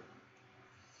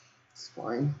 It's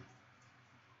fine.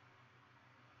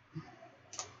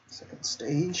 Second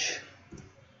stage.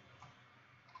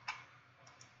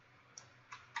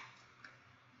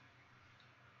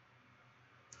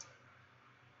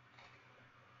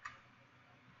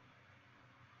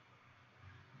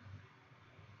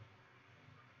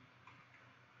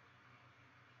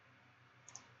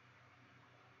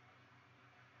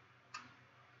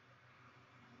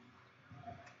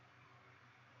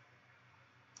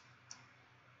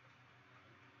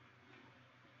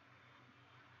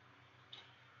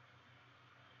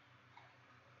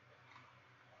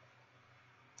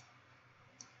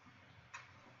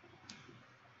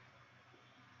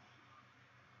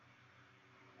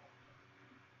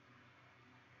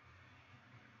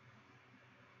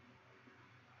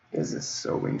 This is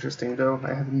so interesting though.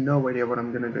 I have no idea what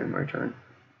I'm gonna do in my turn.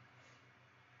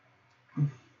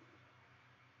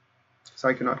 So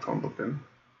I cannot combo them.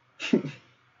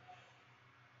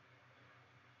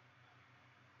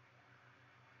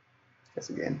 Guess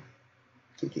again.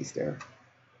 Kiki's there.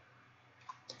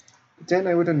 But then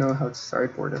I wouldn't know how to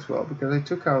sideboard as well because I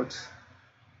took out.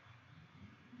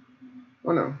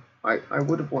 Oh no, I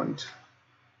would have wanted.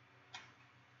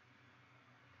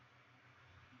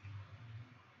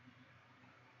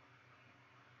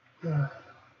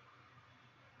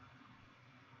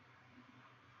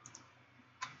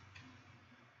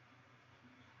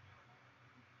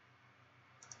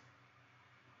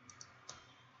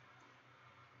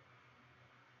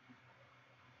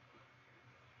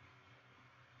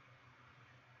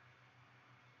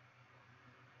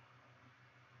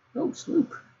 Oh,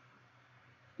 Snoop.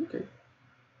 Okay.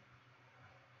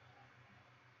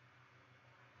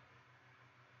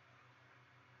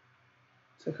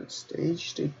 Second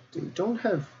stage, they don't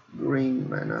have green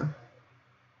mana,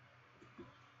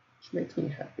 which makes me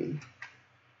happy.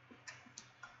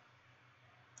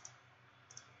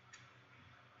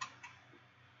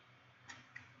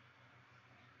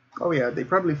 Oh yeah, they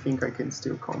probably think I can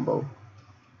still combo.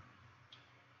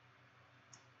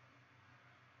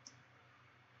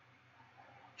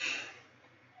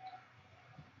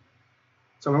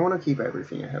 So I want to keep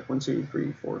everything. I have 1, 2,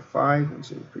 3, 4, 5. 1,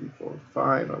 2, 3, 4,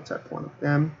 5. I'll tap one of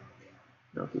them.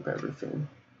 And I'll keep everything.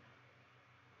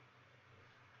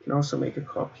 I can also make a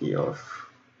copy of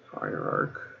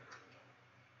Hierarch.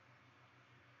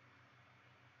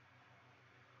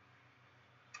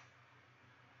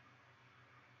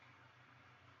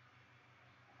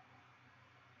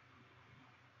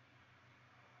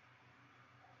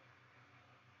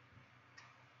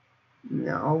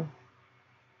 Now.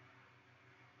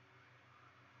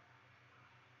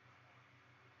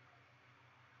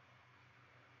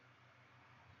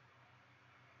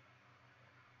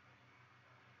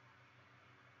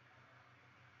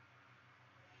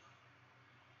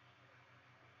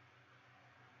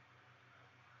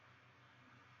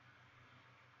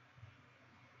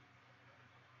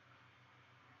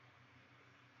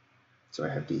 So I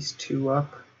have these two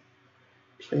up.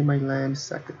 Play my land,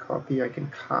 sack a copy. I can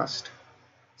cast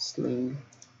Sling.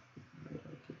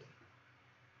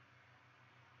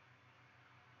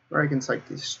 Or I can sack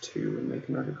these two and make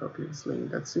another copy of Sling.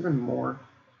 That's even more,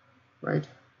 right?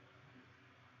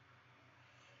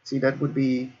 See, that would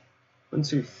be 1,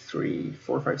 2, 3,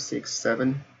 4, 5, 6,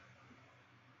 7.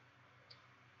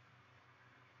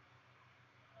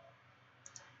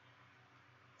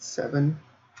 7.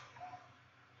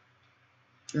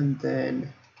 And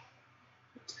then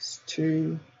it's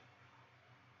 2.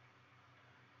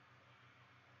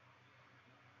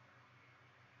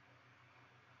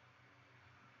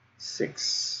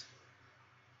 6,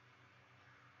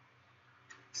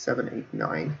 7, 8,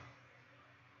 9.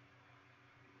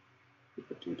 We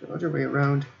could do the other way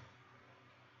around.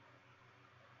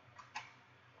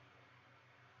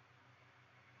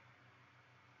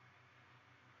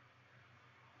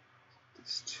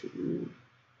 This 2.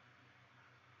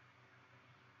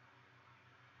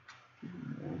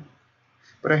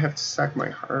 But I have to sack my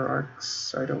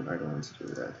hierarchs. I don't want to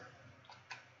do that.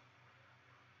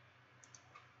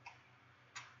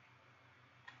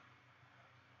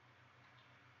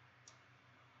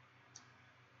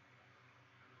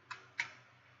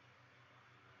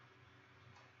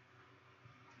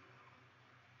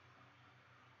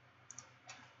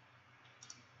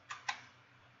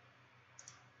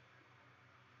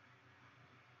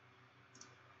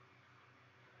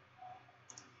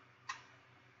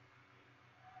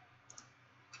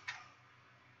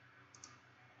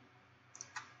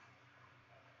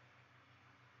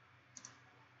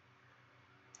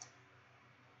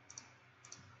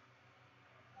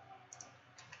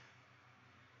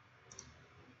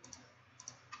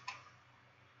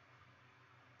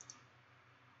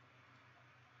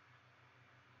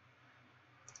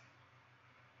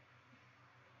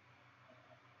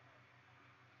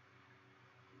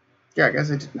 Yeah, I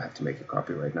guess I didn't have to make a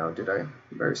copy right now, did I?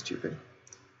 Very stupid.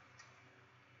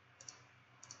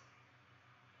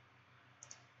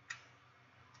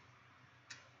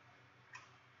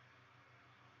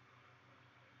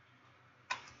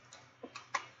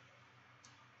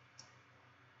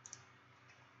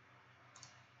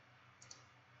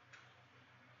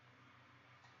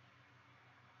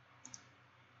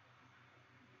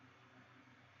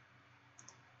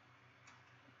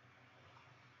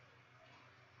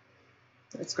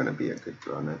 It's going to be a good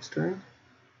draw next turn.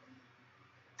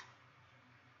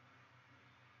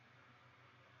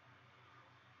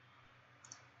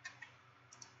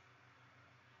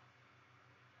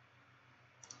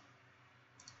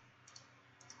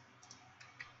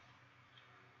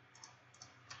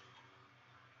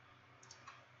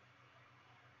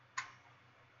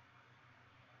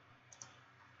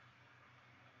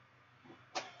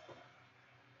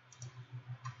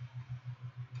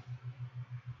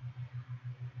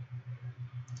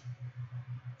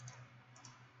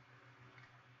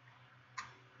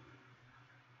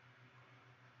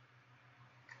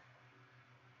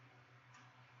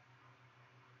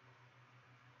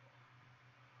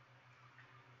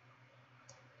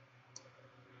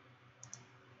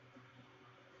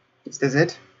 Is this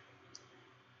it?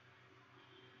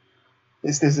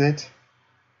 Is this it?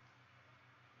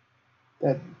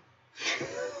 That.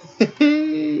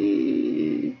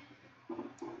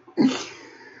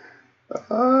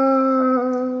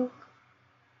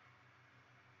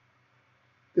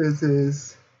 This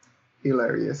is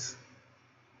hilarious.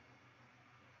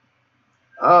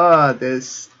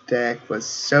 This deck was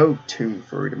so tuned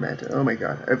for the meta. Oh my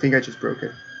god, I think I just broke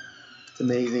it. It's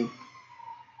amazing.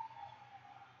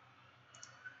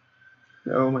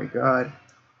 Oh my god.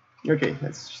 Okay,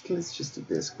 let's just do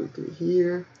this quickly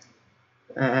here.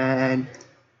 And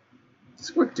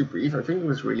just quick debrief. I think it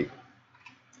was really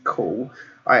cool.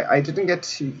 I didn't get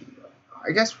to.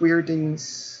 I guess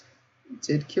Weirdings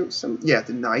did kill some. Yeah,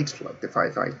 the knight, like the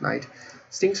 5/5 knight.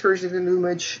 Stingscourger didn't do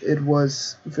much. It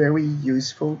was very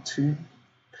useful to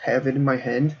have it in my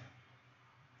hand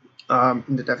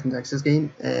in the Death and Taxes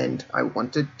game, and I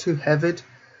wanted to have it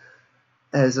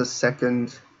as a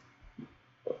second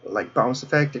like bounce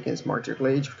effect against Martyr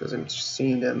Glade because I'm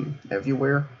seeing them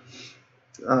everywhere.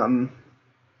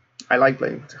 I like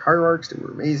playing with Hierarchs, they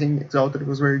were amazing. Exalted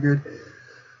was very good.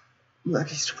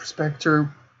 Lucky's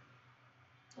Prospector.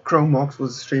 Chrome Mox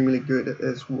was extremely good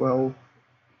as well.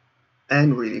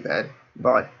 And really bad.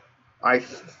 But I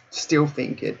still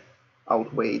think it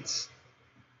outweighs.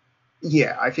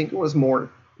 Yeah, I think it was more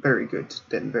very good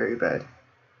than very bad.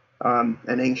 An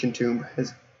Ancient Tomb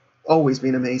has always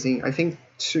been amazing. I think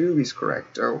 2 is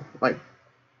correct though. Like,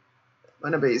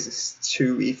 mana base is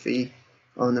too iffy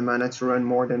on the mana to run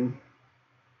more than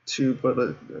 2, but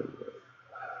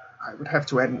I would have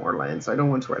to add more lands. I don't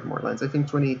want to add more lands. I think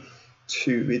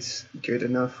 22 is good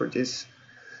enough for this.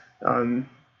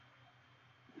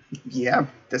 Yeah,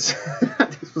 this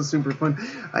this was super fun.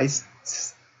 I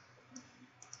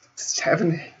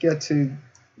haven't get to.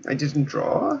 I didn't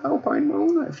draw Alpine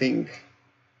Moon. I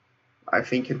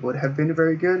think it would have been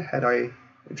very good had I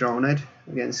drawn it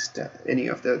against any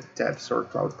of the Depths or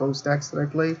Cloud Post decks that I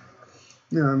played.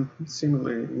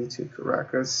 Similarly to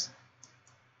Caracas.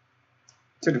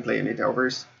 Didn't play any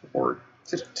Delvers, or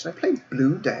did I play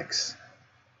blue decks?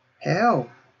 Hell,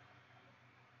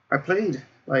 I played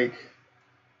like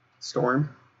Storm,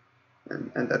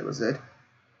 and that was it.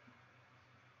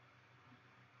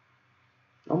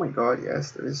 Oh my god,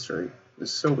 yes, that is true.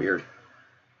 It's so weird.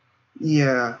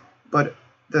 Yeah, but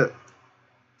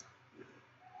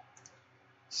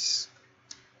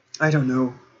I don't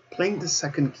know. Playing the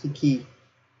second Kiki.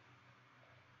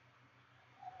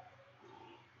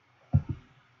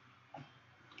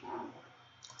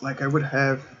 Like I would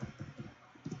have.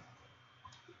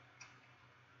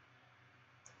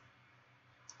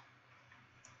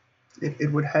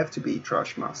 It would have to be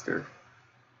Trashmaster,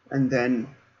 and then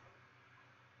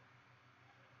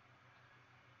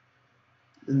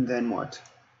what?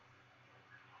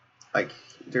 Like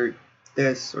either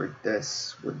this or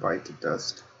this would bite the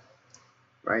dust,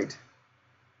 right?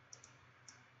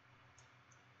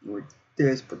 Or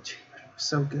this, but Chainwhirler was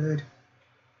so good.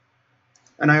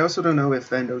 And I also don't know if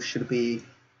Vendo should be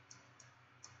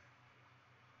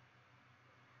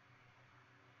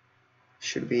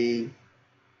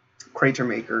Crater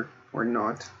Maker or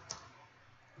not,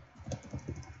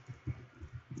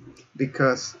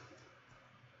 because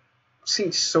I've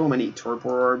seen so many Turbo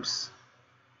Orbs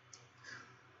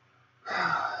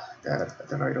that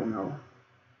I don't know.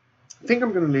 I think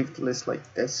I'm gonna leave the list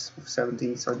like this with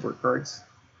 17 sideboard cards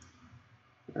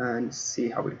and see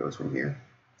how it goes from here.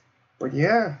 But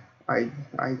yeah, I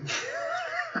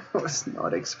was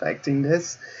not expecting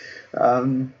this.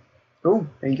 Oh,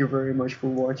 thank you very much for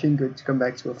watching. Good to come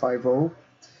back to a 5-0.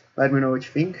 Let me know what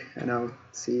you think, and I'll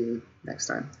see you next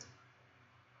time.